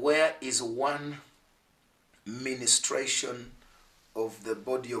 And where is one ministration of the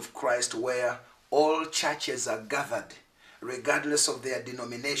body of Christ where all churches are gathered, regardless of their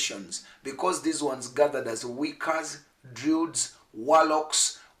denominations? Because these ones gathered as Wiccas, Druids,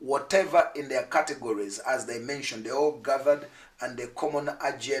 Warlocks, whatever in their categories, as they mentioned, they all gathered, and the common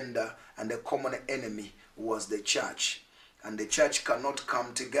agenda and the common enemy was the church. And the church cannot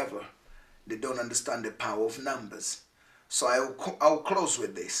come together. They don't understand the power of numbers. So I'll close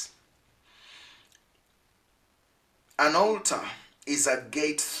with this. An altar is a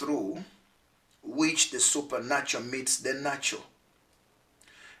gate through which the supernatural meets the natural.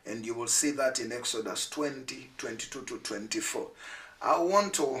 And you will see that in Exodus 20, 22 to 24. I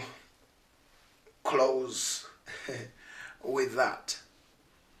want to close with that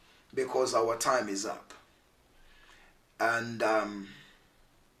because our time is up. And I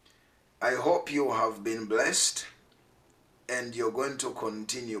hope you have been blessed and you're going to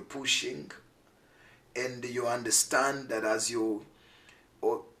continue pushing, and you understand that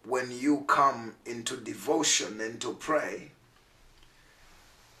when you come into devotion and to pray,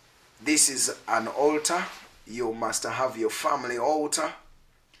 this is an altar. You must have your family altar.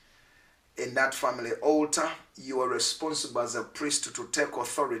 In that family altar, you are responsible as a priest to take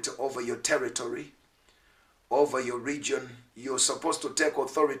authority over your territory, over your region. You're supposed to take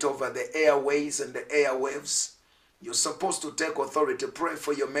authority over the airways and the airwaves. You're supposed to take authority. Pray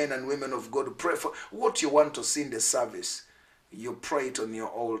for your men and women of God. Pray for what you want to see in the service. You pray it on your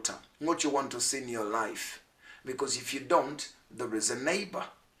altar. What you want to see in your life. Because if you don't, there is a neighbor.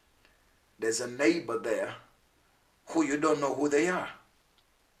 There's a neighbor there who you don't know who they are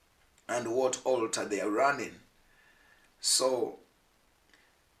and what altar they are running. So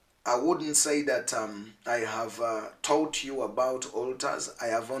I wouldn't say that I have taught you about altars. I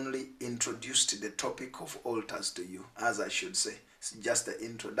have only introduced the topic of altars to you, as I should say. It's just the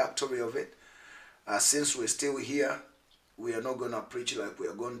introductory of it. Since we're still here, we are not going to preach like we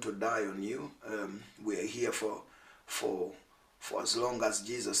are going to die on you. We are here for as long as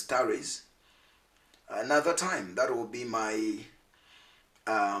Jesus tarries. another time. That will be my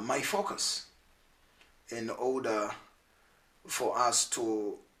my focus, in order for us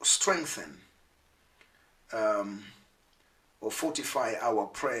to strengthen or fortify our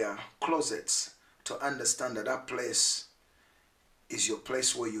prayer closets, to understand that that place is your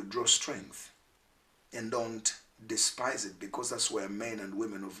place where you draw strength. And don't despise it, because that's where men and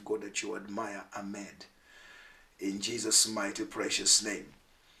women of God that you admire are made. In Jesus' mighty precious name,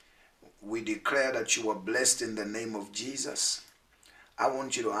 we declare that you are blessed in the name of Jesus. I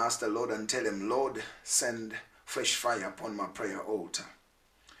want you to ask the Lord and tell him, Lord, send fresh fire upon my prayer altar.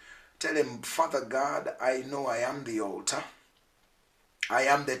 Tell him, Father God, I know I am the altar. I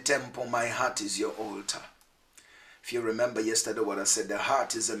am the temple. My heart is your altar. If you remember yesterday what I said, the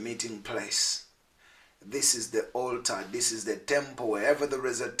heart is a meeting place. This is the altar. This is the temple. Wherever there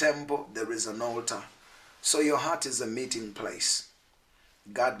is a temple, there is an altar. So your heart is a meeting place.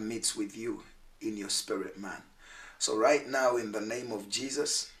 God meets with you in your spirit, man. So right now, in the name of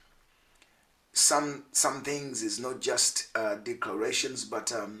Jesus, some things is not just declarations,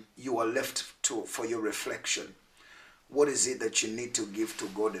 but you are left for your reflection. What is it that you need to give to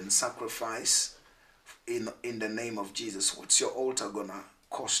God and sacrifice in the name of Jesus? What's your altar gonna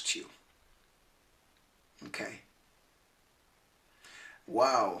cost you? Okay.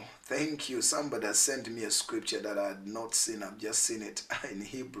 Wow, thank you. Somebody has sent me a scripture that I had not seen. I've just seen it in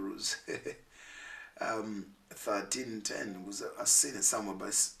Hebrews 13:10. I've seen it somewhere,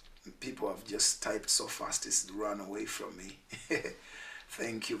 but people have just typed so fast it's run away from me.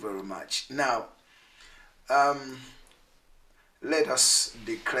 Thank you very much. Now, let us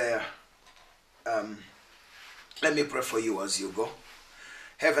declare. Let me pray for you as you go.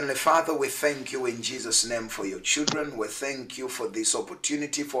 Heavenly Father, we thank you in Jesus' name for your children. We thank you for this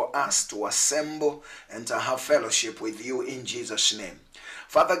opportunity for us to assemble and to have fellowship with you in Jesus' name.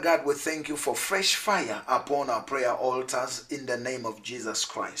 Father God, we thank you for fresh fire upon our prayer altars in the name of Jesus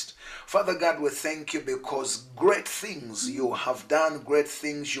Christ. Father God, we thank you because great things you have done, great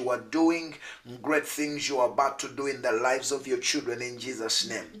things you are doing, great things you are about to do in the lives of your children in Jesus'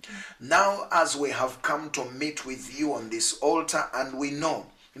 name. Now, as we have come to meet with you on this altar, and we know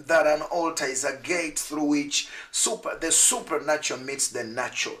that an altar is a gate through which the supernatural meets the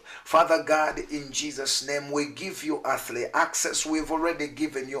natural. Father God, in Jesus' name, we give you earthly access. We've already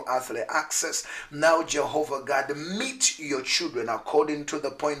given you earthly access. Now, Jehovah God, meet your children according to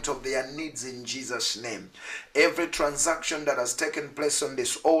the point of their needs in Jesus' name. Every transaction that has taken place on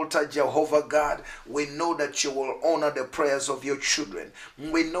this altar, Jehovah God, we know that you will honor the prayers of your children.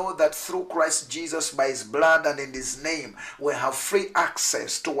 We know that through Christ Jesus, by his blood and in his name, we have free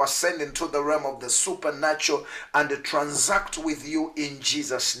access to ascend into the realm of the supernatural and transact with you in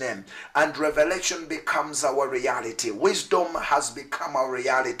Jesus' name. And revelation becomes our reality. Wisdom has become our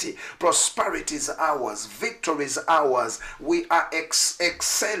reality. Prosperity is ours. Victory is ours. We are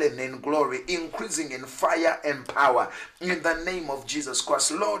excelling in glory, increasing in fire and power in the name of Jesus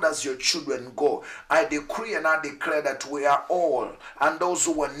Christ. Lord, as your children go, I decree and I declare that we are all, and those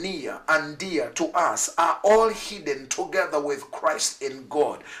who are near and dear to us, are all hidden together with Christ in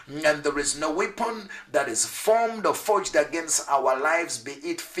God. And there is no weapon that is formed or forged against our lives, be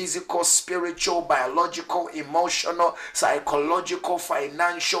it physical, spiritual, biological, emotional, psychological,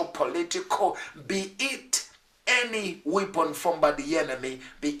 financial, political, be it any weapon formed by the enemy,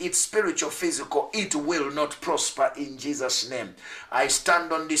 be it spiritual, physical, it will not prosper in Jesus' name. I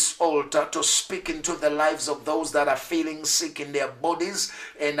stand on this altar to speak into the lives of those that are feeling sick in their bodies,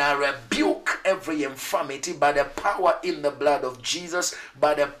 and I rebuke every infirmity by the power in the blood of Jesus,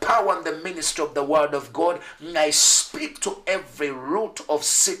 by the power and the ministry of the word of God. I speak to every root of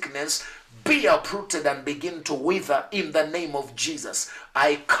sickness, be uprooted and begin to wither in the name of Jesus.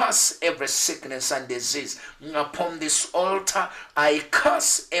 I curse every sickness and disease upon this altar. I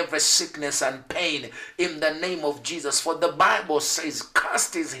curse every sickness and pain in the name of Jesus. For the Bible says,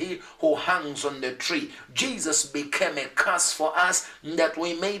 cursed is he who hangs on the tree. Jesus became a curse for us, that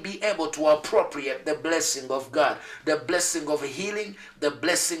we may be able to appropriate the blessing of God, the blessing of healing, the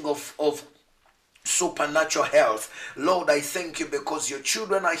blessing of supernatural health. Lord, I thank you because your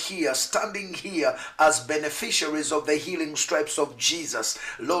children are here, standing here as beneficiaries of the healing stripes of Jesus.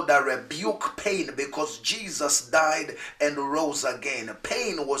 Lord, I rebuke pain because Jesus died and rose again.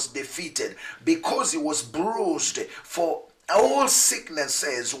 Pain was defeated because he was bruised for all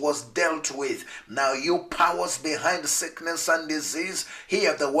sicknesses was dealt with. Now you powers behind sickness and disease,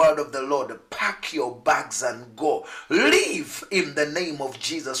 hear the word of the Lord. Pack your bags and go. Leave in the name of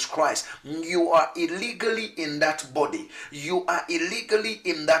Jesus Christ. You are illegally in that body. You are illegally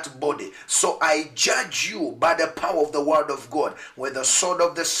in that body. So I judge you by the power of the word of God. With the sword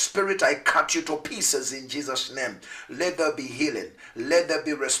of the Spirit, I cut you to pieces in Jesus' name. Let there be healing. Let there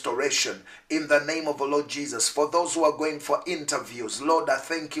be restoration in the name of the Lord Jesus. For those who are going for interviews, Lord, I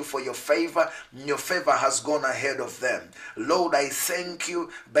thank you for your favor. Your favor has gone ahead of them. Lord, I thank you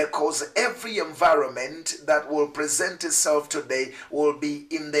because every environment that will present itself today will be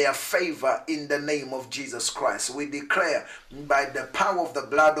in their favor in the name of Jesus Christ. We declare by the power of the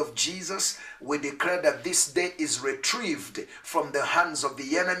blood of Jesus, we declare that this day is retrieved from the hands of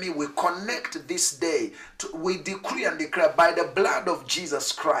the enemy. We connect this day we decree and declare by the blood of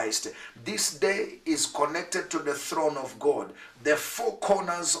Jesus Christ, this day is connected to the throne of God. The four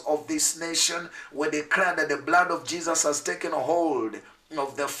corners of this nation, we declare that the blood of Jesus has taken a hold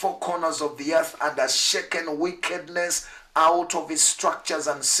of the four corners of the earth and has shaken wickedness out of its structures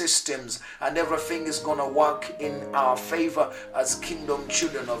and systems, and everything is going to work in our favor as kingdom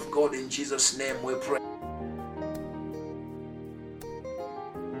children of God. In Jesus' name we pray.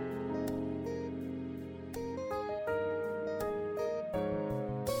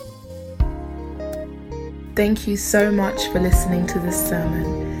 Thank you so much for listening to this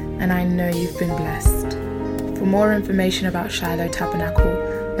sermon, and I know you've been blessed. For more information about Shiloh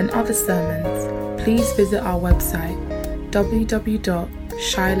Tabernacle and other sermons, please visit our website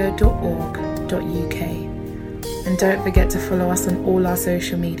www.shiloh.org.uk, and don't forget to follow us on all our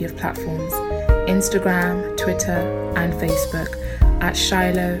social media platforms, Instagram, Twitter and Facebook at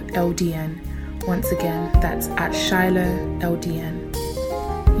Shiloh LDN. Once again, that's at Shiloh LDN.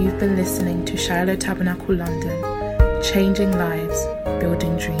 You've been listening to Shiloh Tabernacle London, changing lives,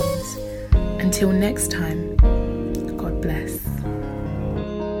 building dreams. Until next time,